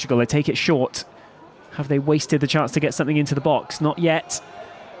to Portugal. They take it short. Have they wasted the chance to get something into the box? Not yet.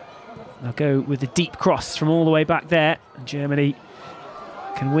 They'll go with the deep cross from all the way back there. And Germany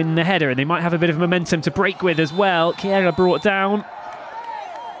can win the header, and they might have a bit of momentum to break with as well. Chiesa brought down.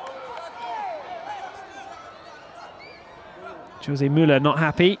 Jose Müller not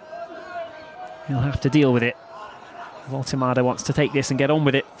happy. He'll have to deal with it. Voltemada wants to take this and get on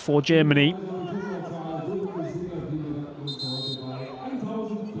with it for Germany.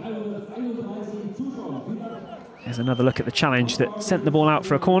 There's another look at the challenge that sent the ball out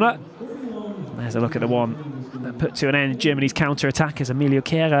for a corner. There's a look at the one that put to an end Germany's counter-attack as Emilio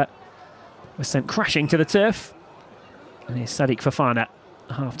Chiesa was sent crashing to the turf. And here's Sadiq Fofana,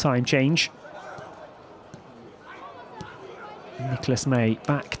 half-time change. Nicholas May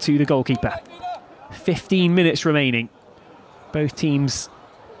back to the goalkeeper. 15 minutes remaining. Both teams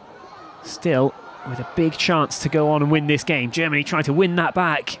still with a big chance to go on and win this game. Germany trying to win that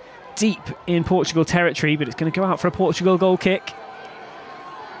back deep in Portugal territory, but it's going to go out for a Portugal goal kick.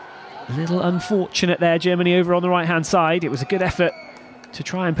 A little unfortunate there, Germany over on the right-hand side. It was a good effort to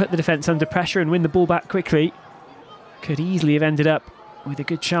try and put the defence under pressure and win the ball back quickly. Could easily have ended up with a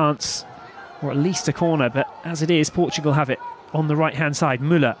good chance, or at least a corner, but as it is, Portugal have it on the right-hand side.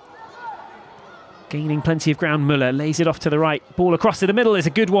 Müller gaining plenty of ground. Müller lays it off to the right. Ball across to the middle is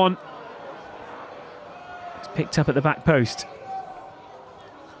a good one. It's picked up at the back post.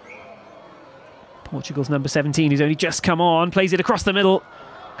 Portugal's number 17, who's only just come on, plays it across the middle.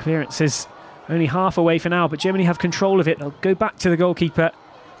 Clearance is only half away for now, but Germany have control of it. They'll go back to the goalkeeper.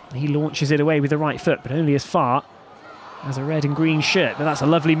 He launches it away with the right foot, but only as far as a red and green shirt. But that's a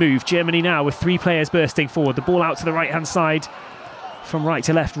lovely move. Germany now with 3 players bursting forward. The ball out to the right-hand side from right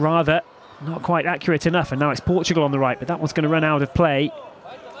to left, rather. Not quite accurate enough, and now it's Portugal on the right, but that one's going to run out of play.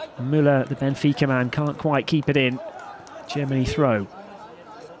 Müller, the Benfica man, can't quite keep it in. Germany throw.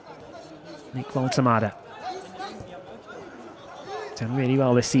 Nick Voltemada. Done really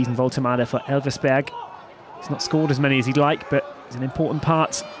well this season, Voltemada, for Elversberg. He's not scored as many as he'd like, but he's an important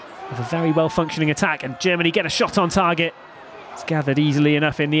part of a very well-functioning attack, and Germany get a shot on target. It's gathered easily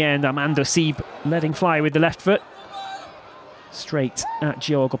enough in the end. Armando Sieb letting fly with the left foot. Straight at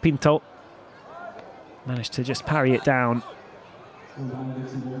Diogo Pinto. Managed to just parry it down.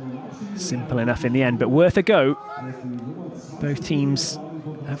 Simple enough in the end, but worth a go. Both teams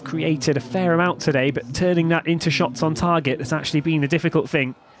have created a fair amount today, but turning that into shots on target has actually been the difficult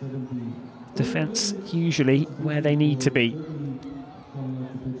thing. Defence usually where they need to be.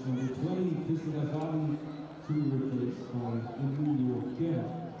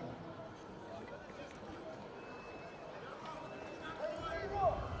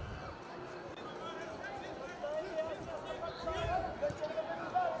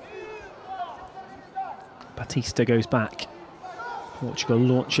 Batista goes back. Portugal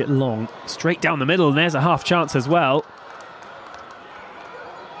launch it long, straight down the middle, and there's a half chance as well.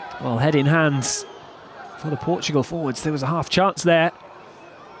 Well, head in hands for the Portugal forwards. There was a half chance there.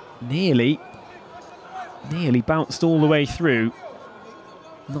 Nearly bounced all the way through.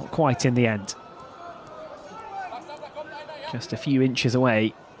 Not quite in the end. Just a few inches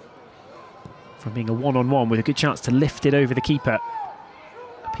away from being a one-on-one with a good chance to lift it over the keeper.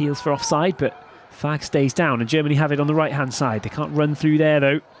 Appeals for offside, but Fag stays down, and Germany have it on the right-hand side. They can't run through there,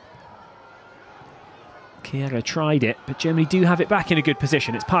 though. Chiesa tried it, but Germany do have it back in a good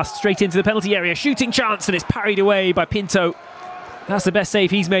position. It's passed straight into the penalty area. Shooting chance, and it's parried away by Pinto. That's the best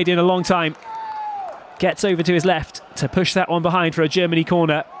save he's made in a long time. Gets over to his left to push that one behind for a Germany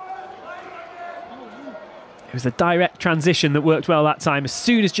corner. It was a direct transition that worked well that time. As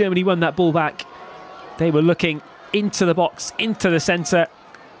soon as Germany won that ball back, they were looking into the box, into the centre,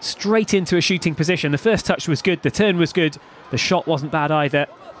 straight into a shooting position. The first touch was good, the turn was good, the shot wasn't bad either,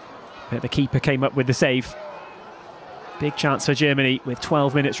 but the keeper came up with the save. Big chance for Germany with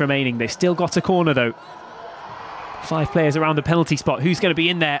 12 minutes remaining. They've still got a corner though. 5 players around the penalty spot. Who's going to be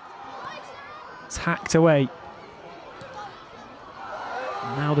in there? It's hacked away.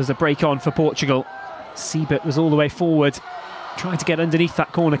 Now there's a break on for Portugal. Siebert was all the way forward, trying to get underneath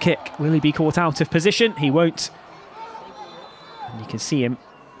that corner kick. Will he be caught out of position? He won't. And you can see him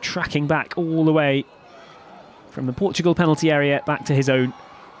tracking back all the way from the Portugal penalty area back to his own.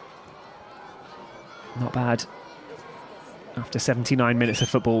 Not bad after 79 minutes of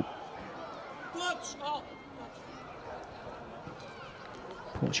football.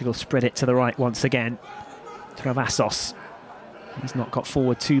 Portugal spread it to the right once again. Travassos. He's not got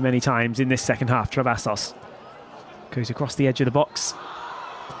forward too many times in this second half. Travassos goes across the edge of the box.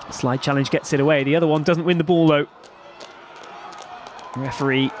 Slide challenge gets it away. The other one doesn't win the ball though. The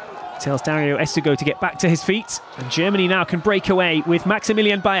referee tells Dario Esugo to get back to his feet. And Germany now can break away with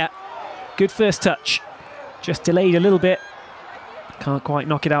Maximilian Bayer. Good first touch. Just delayed a little bit. Can't quite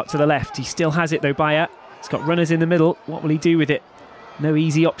knock it out to the left. He still has it though, Bayer. He's got runners in the middle. What will he do with it? No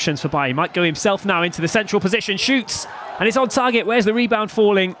easy options for Bayer. He might go himself now into the central position. Shoots. And it's on target. Where's the rebound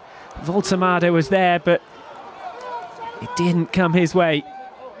falling? Voltemade was there, but it didn't come his way.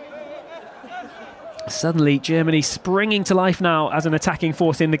 Suddenly, Germany springing to life now as an attacking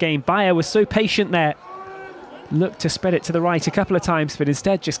force in the game. Bayer was so patient there. Looked to spread it to the right a couple of times, but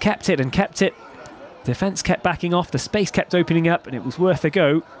instead just kept it and kept it. Defence kept backing off. The space kept opening up, and it was worth a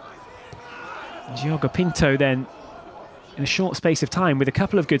go. Diogo Pinto then, in a short space of time, with a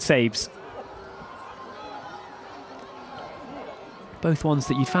couple of good saves. Both ones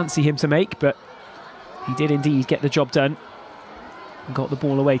that you'd fancy him to make, but he did indeed get the job done. And got the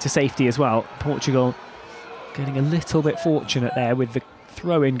ball away to safety as well. Portugal getting a little bit fortunate there with the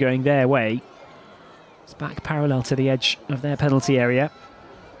throw-in going their way. It's back parallel to the edge of their penalty area.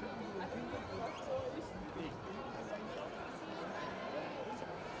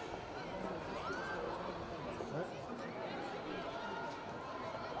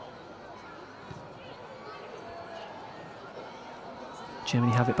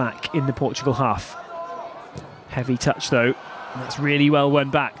 Germany have it back in the Portugal half. Heavy touch though. That's really well won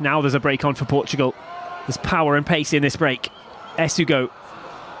back. Now there's a break on for Portugal. There's power and pace in this break. Esugo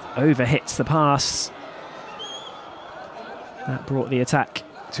overhits the pass. That brought the attack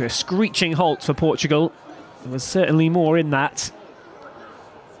to a screeching halt for Portugal. There was certainly more in that.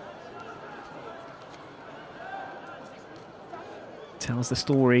 Tells the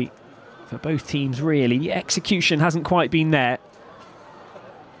story for both teams really. The execution hasn't quite been there.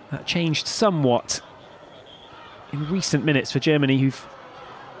 That changed somewhat in recent minutes for Germany, who've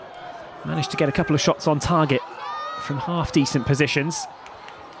managed to get a couple of shots on target from half-decent positions.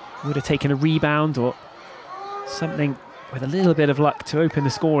 Would have taken a rebound or something with a little bit of luck to open the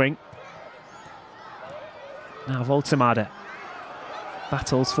scoring. Now Voltemade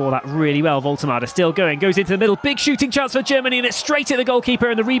battles for that really well. Voltemade still going, goes into the middle. Big shooting chance for Germany, and it's straight at the goalkeeper,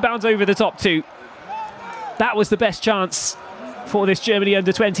 and the rebound's over the top two. That was the best chance for this Germany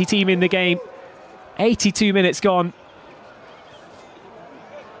under-20 team in the game. 82 minutes gone.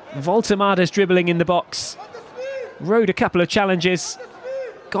 Voltemade's dribbling in the box. Rode a couple of challenges.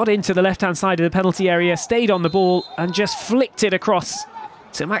 Got into the left-hand side of the penalty area, stayed on the ball, and just flicked it across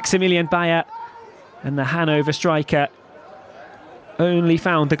to Maximilian Bayer. And the Hanover striker only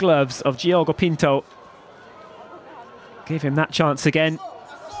found the gloves of Diogo Pinto. Give him that chance again,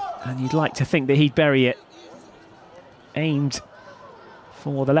 and you'd like to think that he'd bury it. Aimed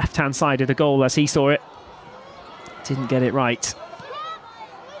for the left-hand side of the goal as he saw it. Didn't get it right.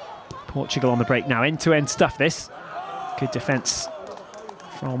 Portugal on the break now. End-to-end stuff this. Good defence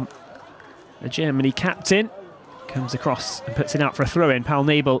from the Germany captain. Comes across and puts it out for a throw-in. Paul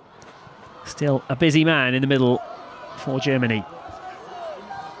Nebel still a busy man in the middle for Germany.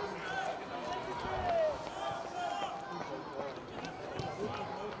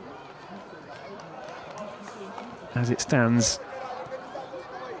 As it stands,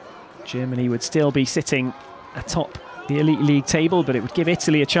 Germany would still be sitting atop the Elite League table, but it would give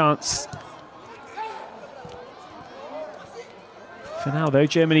Italy a chance. For now, though,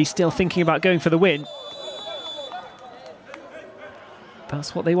 Germany's still thinking about going for the win.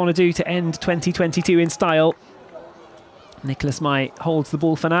 That's what they want to do to end 2022 in style. Nicolas May holds the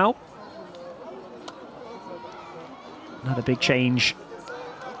ball for now. Another big change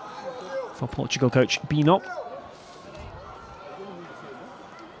for Portugal coach Bino.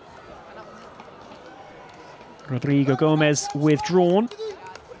 Rodrigo Gomez withdrawn.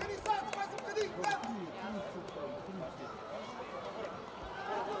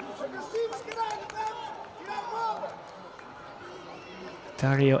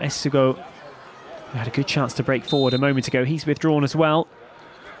 Dario Esugo, who had a good chance to break forward a moment ago, he's withdrawn as well.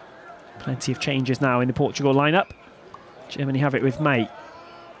 Plenty of changes now in the Portugal lineup. Germany have it with May.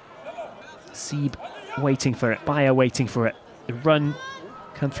 Sieb waiting for it, Bayer waiting for it. The run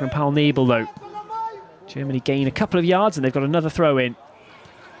comes from Paul Nebel though. Germany gain a couple of yards and they've got another throw in.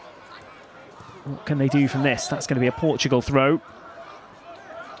 What can they do from this? That's going to be a Portugal throw.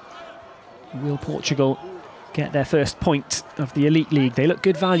 Will Portugal get their first point of the Elite League? They look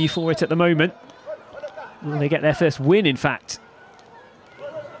good value for it at the moment. Will they get their first win, in fact?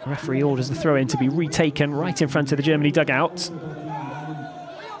 The referee orders the throw-in to be retaken right in front of the Germany dugout.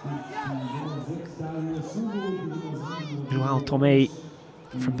 João Tomé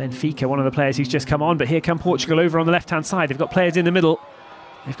from Benfica, one of the players who's just come on, but here come Portugal over on the left-hand side. They've got players in the middle.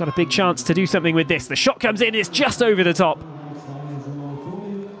 They've got a big chance to do something with this. The shot comes in, it's just over the top.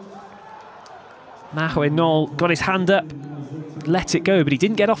 Nahuel Nol got his hand up, let it go, but he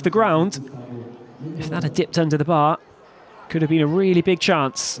didn't get off the ground. If that had dipped under the bar, could have been a really big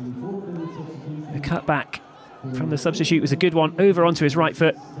chance. The cutback from the substitute was a good one, over onto his right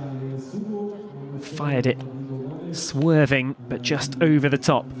foot. Fired it, swerving, but just over the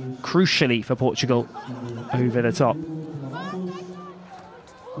top. Crucially for Portugal, over the top.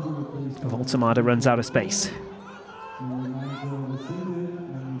 Voltemada runs out of space.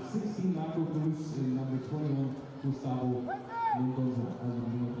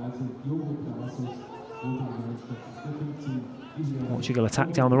 Portugal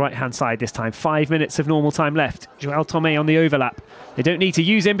attack down the right-hand side this time. 5 minutes of normal time left. João Tomé on the overlap. They don't need to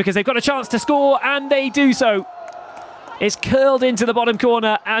use him because they've got a chance to score, and they do so. It's curled into the bottom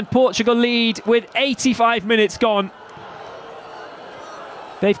corner, and Portugal lead with 85 minutes gone.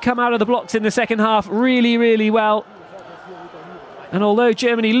 They've come out of the blocks in the second half really, really well. And although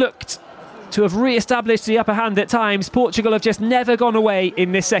Germany looked to have re-established the upper hand at times, Portugal have just never gone away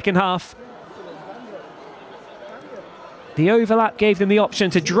in this second half. The overlap gave them the option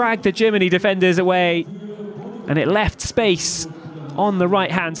to drag the Germany defenders away, and it left space on the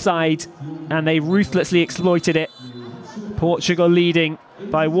right-hand side, and they ruthlessly exploited it. Portugal leading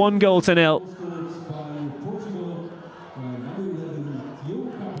by 1-0.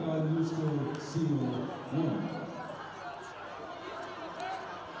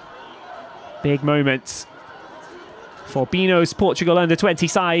 Big moments for Bino's Portugal under-20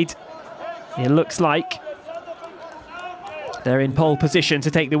 side. It looks like they're in pole position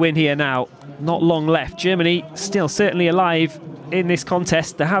to take the win here now. Not long left. Germany still certainly alive in this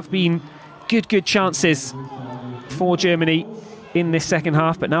contest. There have been good chances for Germany in this second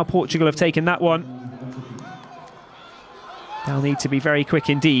half, but now Portugal have taken that one. They'll need to be very quick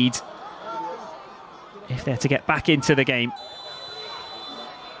indeed if they're to get back into the game.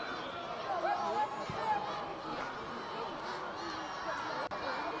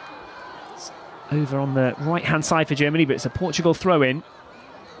 Over on the right-hand side for Germany, but it's a Portugal throw-in.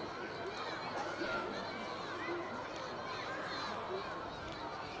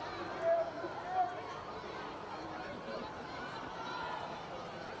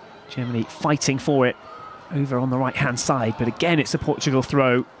 Germany fighting for it over on the right-hand side, but again it's a Portugal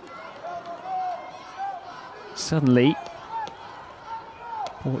throw. Suddenly,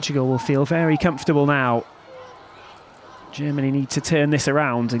 Portugal will feel very comfortable now. Germany need to turn this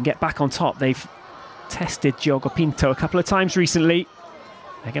around and get back on top. They've tested Diogo Pinto a couple of times recently.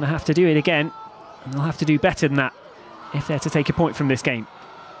 They're going to have to do it again, and they'll have to do better than that if they're to take a point from this game.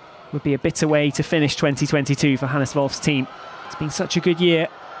 Would be a bitter way to finish 2022 for Hannes Wolf's team. It's been such a good year.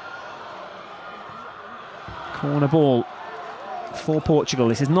 Corner ball for Portugal.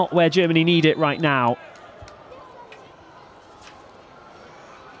 This is not where Germany need it right now.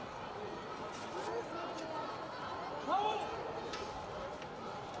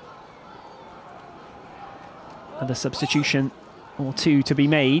 Another substitution or two to be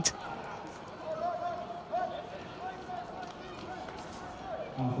made.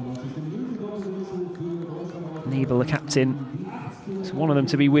 Nebel, the captain, so one of them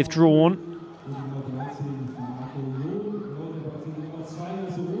to be withdrawn.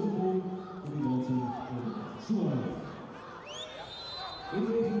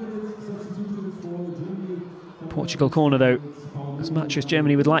 Portugal corner though. As much as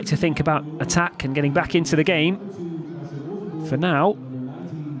Germany would like to think about attack and getting back into the game, for now,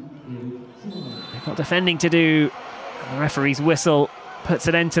 they've got defending to do. And the referee's whistle puts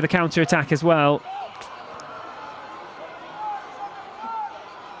an end to the counter-attack as well.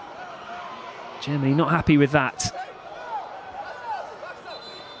 Germany not happy with that.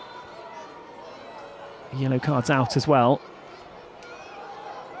 Yellow cards out as well.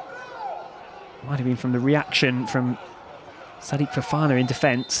 Might have been from the reaction from Sadiq Fofana in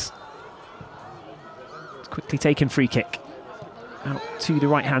defence. Quickly taken free kick out to the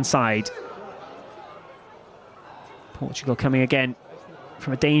right-hand side. Portugal coming again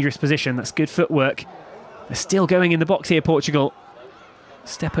from a dangerous position. That's good footwork. They're still going in the box here, Portugal.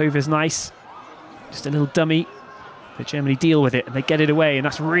 Step over is nice. Just a little dummy. But Germany deal with it and they get it away, and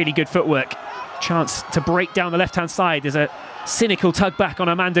that's really good footwork. Chance to break down the left-hand side. There's a cynical tug back on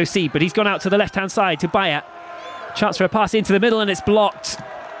Armando C, but he's gone out to the left-hand side to Bayer. Chance for a pass into the middle, and it's blocked.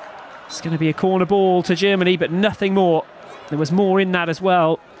 It's going to be a corner ball to Germany, but nothing more. There was more in that as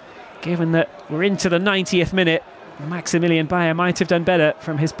well, given that we're into the 90th minute. Maximilian Bayer might have done better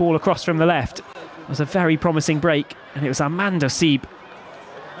from his ball across from the left. It was a very promising break, and it was Armando Sieb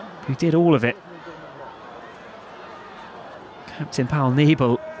who did all of it. Captain Paul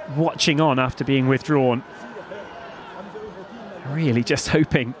Nebel watching on after being withdrawn, really just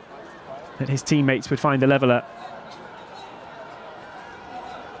hoping that his teammates would find the leveller.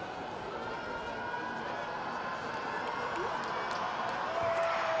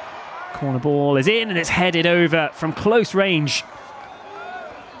 Corner ball is in and it's headed over from close range.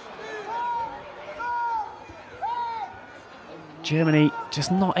 Germany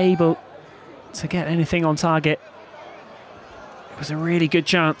just not able to get anything on target. It was a really good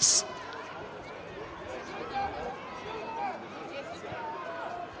chance.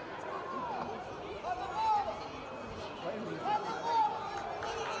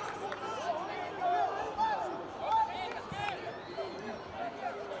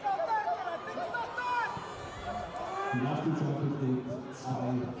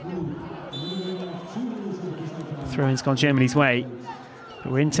 Throw-in's gone Germany's way.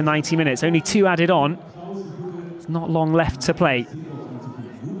 But we're into 90 minutes, only 2 added on. There's not long left to play.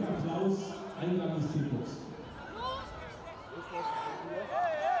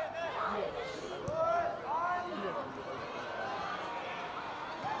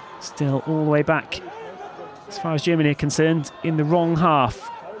 Still all the way back, as far as Germany are concerned, in the wrong half.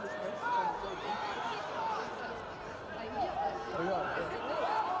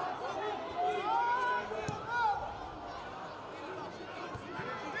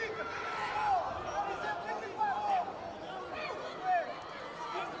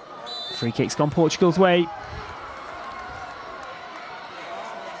 Free kick's gone Portugal's way.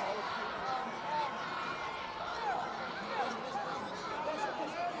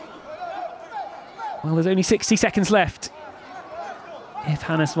 Well, there's only 60 seconds left. If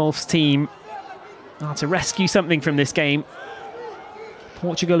Hannes Wolf's team are to rescue something from this game.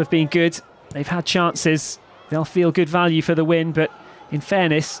 Portugal have been good. They've had chances. They'll feel good value for the win, but in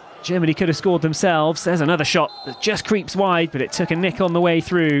fairness, Germany could have scored themselves. There's another shot that just creeps wide, but it took a nick on the way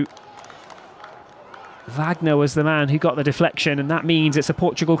through. Wagner was the man who got the deflection, and that means it's a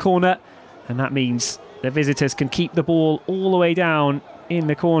Portugal corner, and that means the visitors can keep the ball all the way down in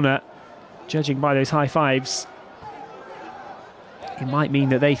the corner. Judging by those high fives, it might mean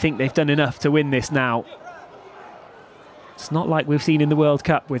that they think they've done enough to win this now. It's not like we've seen in the World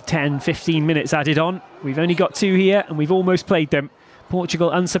Cup with 10, 15 minutes added on. We've only got 2 here, and we've almost played them. Portugal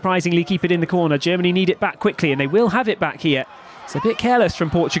unsurprisingly keep it in the corner. Germany need it back quickly, and they will have it back here. It's a bit careless from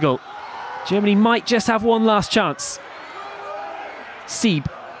Portugal. Germany might just have one last chance. Sieb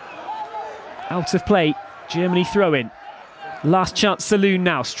out of play. Germany throw in. Last chance saloon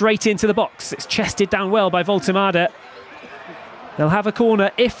now, straight into the box. It's chested down well by Voltemade. They'll have a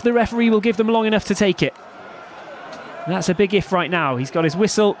corner if the referee will give them long enough to take it. That's a big if right now. He's got his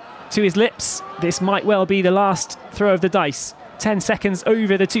whistle to his lips. This might well be the last throw of the dice. 10 seconds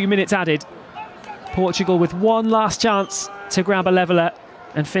over the 2 minutes added. Portugal with one last chance to grab a leveller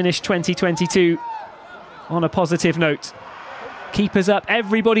and finish 2022 on a positive note. Keepers up,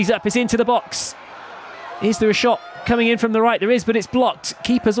 everybody's up, it's into the box. Is there a shot coming in from the right? There is, but it's blocked.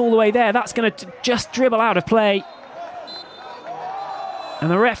 Keeper's all the way there. That's going to just dribble out of play. And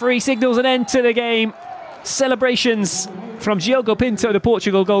the referee signals an end to the game. Celebrations from Diogo Pinto, the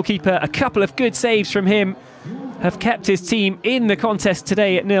Portugal goalkeeper. A couple of good saves from him have kept his team in the contest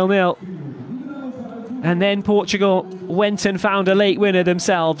today at 0-0. And then Portugal went and found a late winner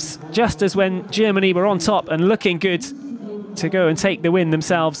themselves, just as when Germany were on top and looking good to go and take the win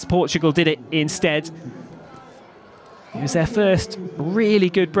themselves. Portugal did it instead. It was their first really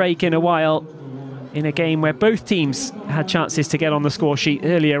good break in a while, in a game where both teams had chances to get on the score sheet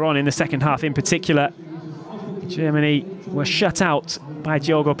earlier on in the second half in particular. Germany were shut out by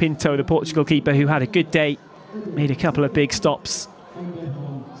Diogo Pinto, the Portugal keeper, who had a good day, made a couple of big stops.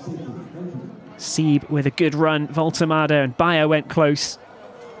 Sieb with a good run, Voltemade and Bayer went close.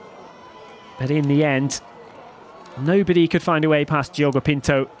 But in the end, nobody could find a way past Diogo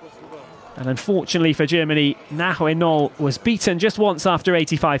Pinto. And unfortunately for Germany, Nahuel Nol was beaten just once after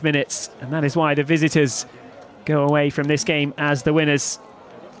 85 minutes. And that is why the visitors go away from this game as the winners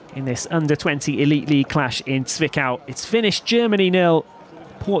in this Under-20 Elite League clash in Zwickau. It's finished Germany 0,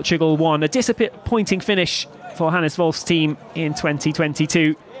 Portugal 1. A disappointing finish for Hannes Wolf's team in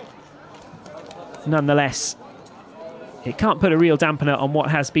 2022. Nonetheless, it can't put a real dampener on what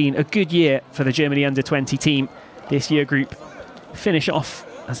has been a good year for the Germany Under-20 team. This year group finish off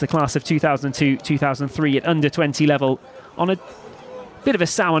as the class of 2002-2003 at Under-20 level on a bit of a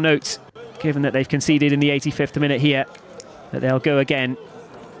sour note, given that they've conceded in the 85th minute here, that they'll go again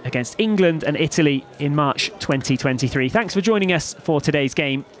against England and Italy in March 2023. Thanks for joining us for today's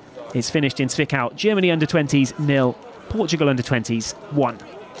game. It's finished in Zwickau. Germany under-20s 0, Portugal under-20s 1.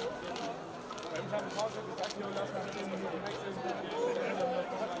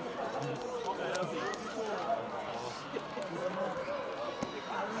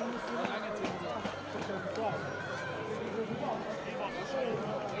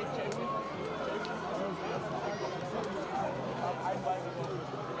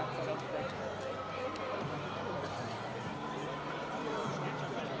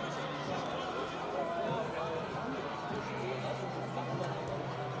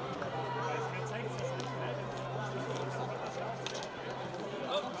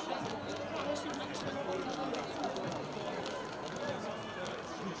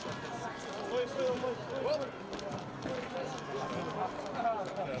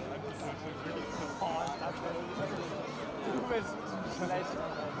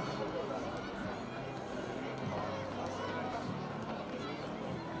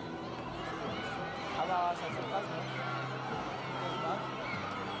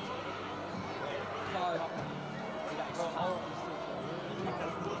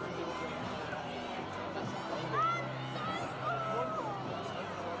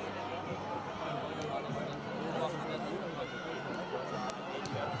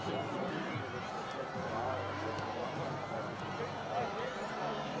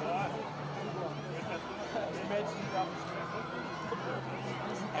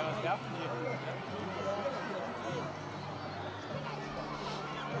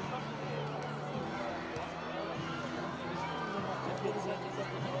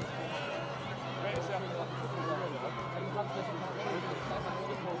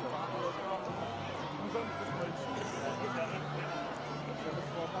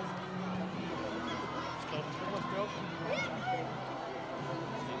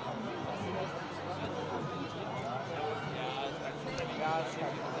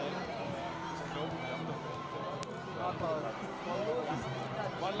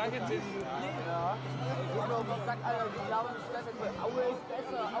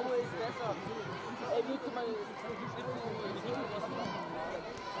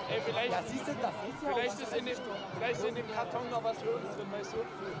 Ey, vielleicht, ja, siehst du, das ist ja vielleicht, ist in dem Karton noch was für uns drin, weißt du?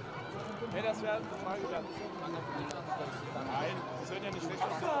 Ja, das wäre eine Frage dann. Nein, die sollen ja nicht schlecht sein.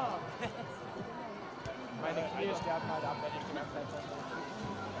 Meine Knie sterben halt ab, wenn ich die ganze Zeit sage.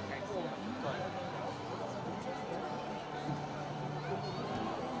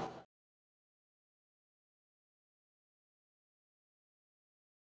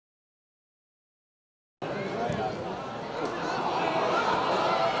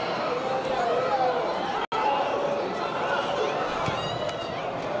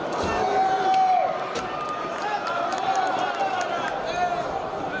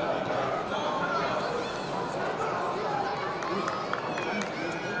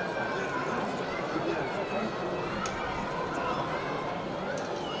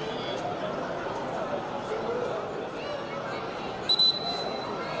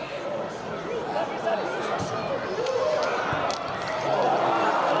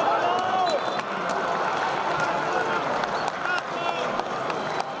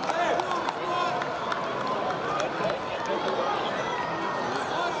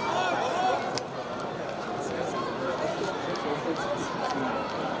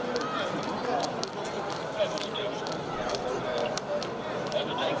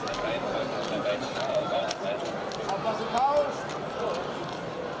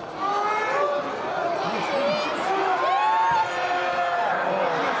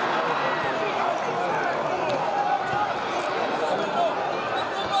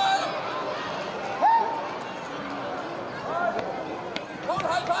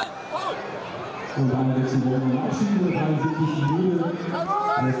 Und einwechseln worden im Abschied in der 73. Minute.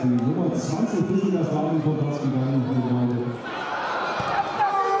 Als die Nummer 20 ist in das Stadion von Platz gegangen.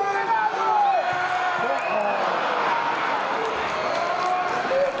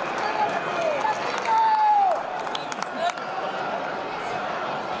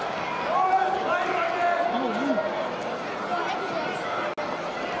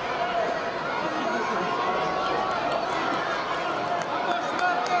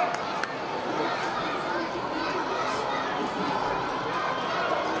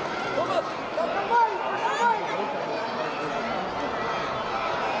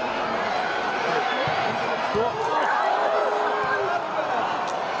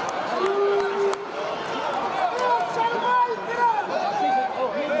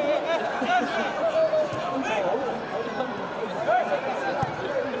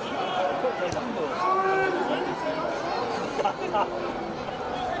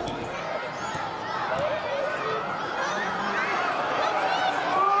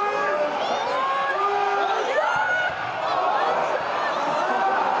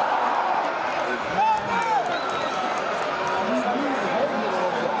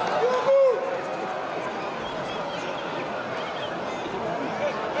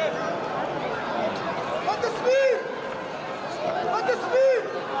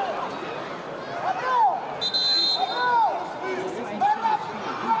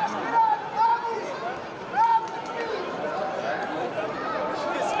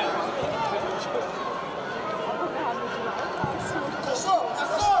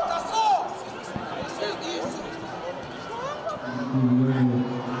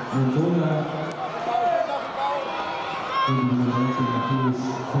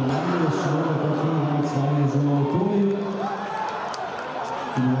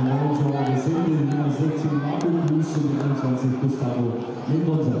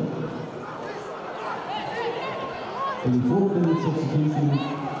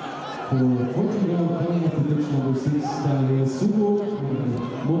 For Portugal, coming off the pitch number 6,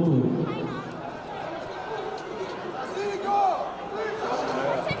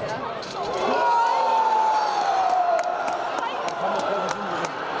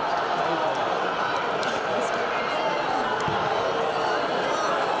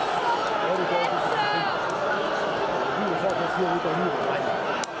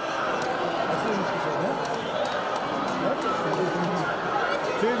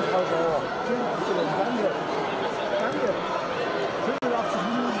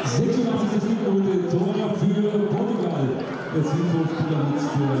 Jetzt sind wir mit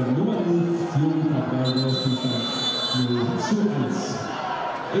der Nummer 11, die Jungen 2-1.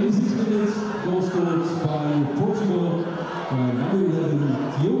 86 minutes, goal scored by Portugal. Number 11,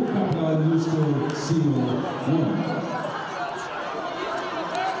 Diogo Cabral, who scored 0-1.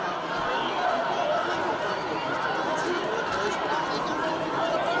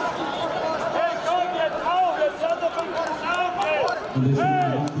 Und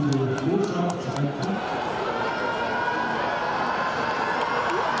deswegen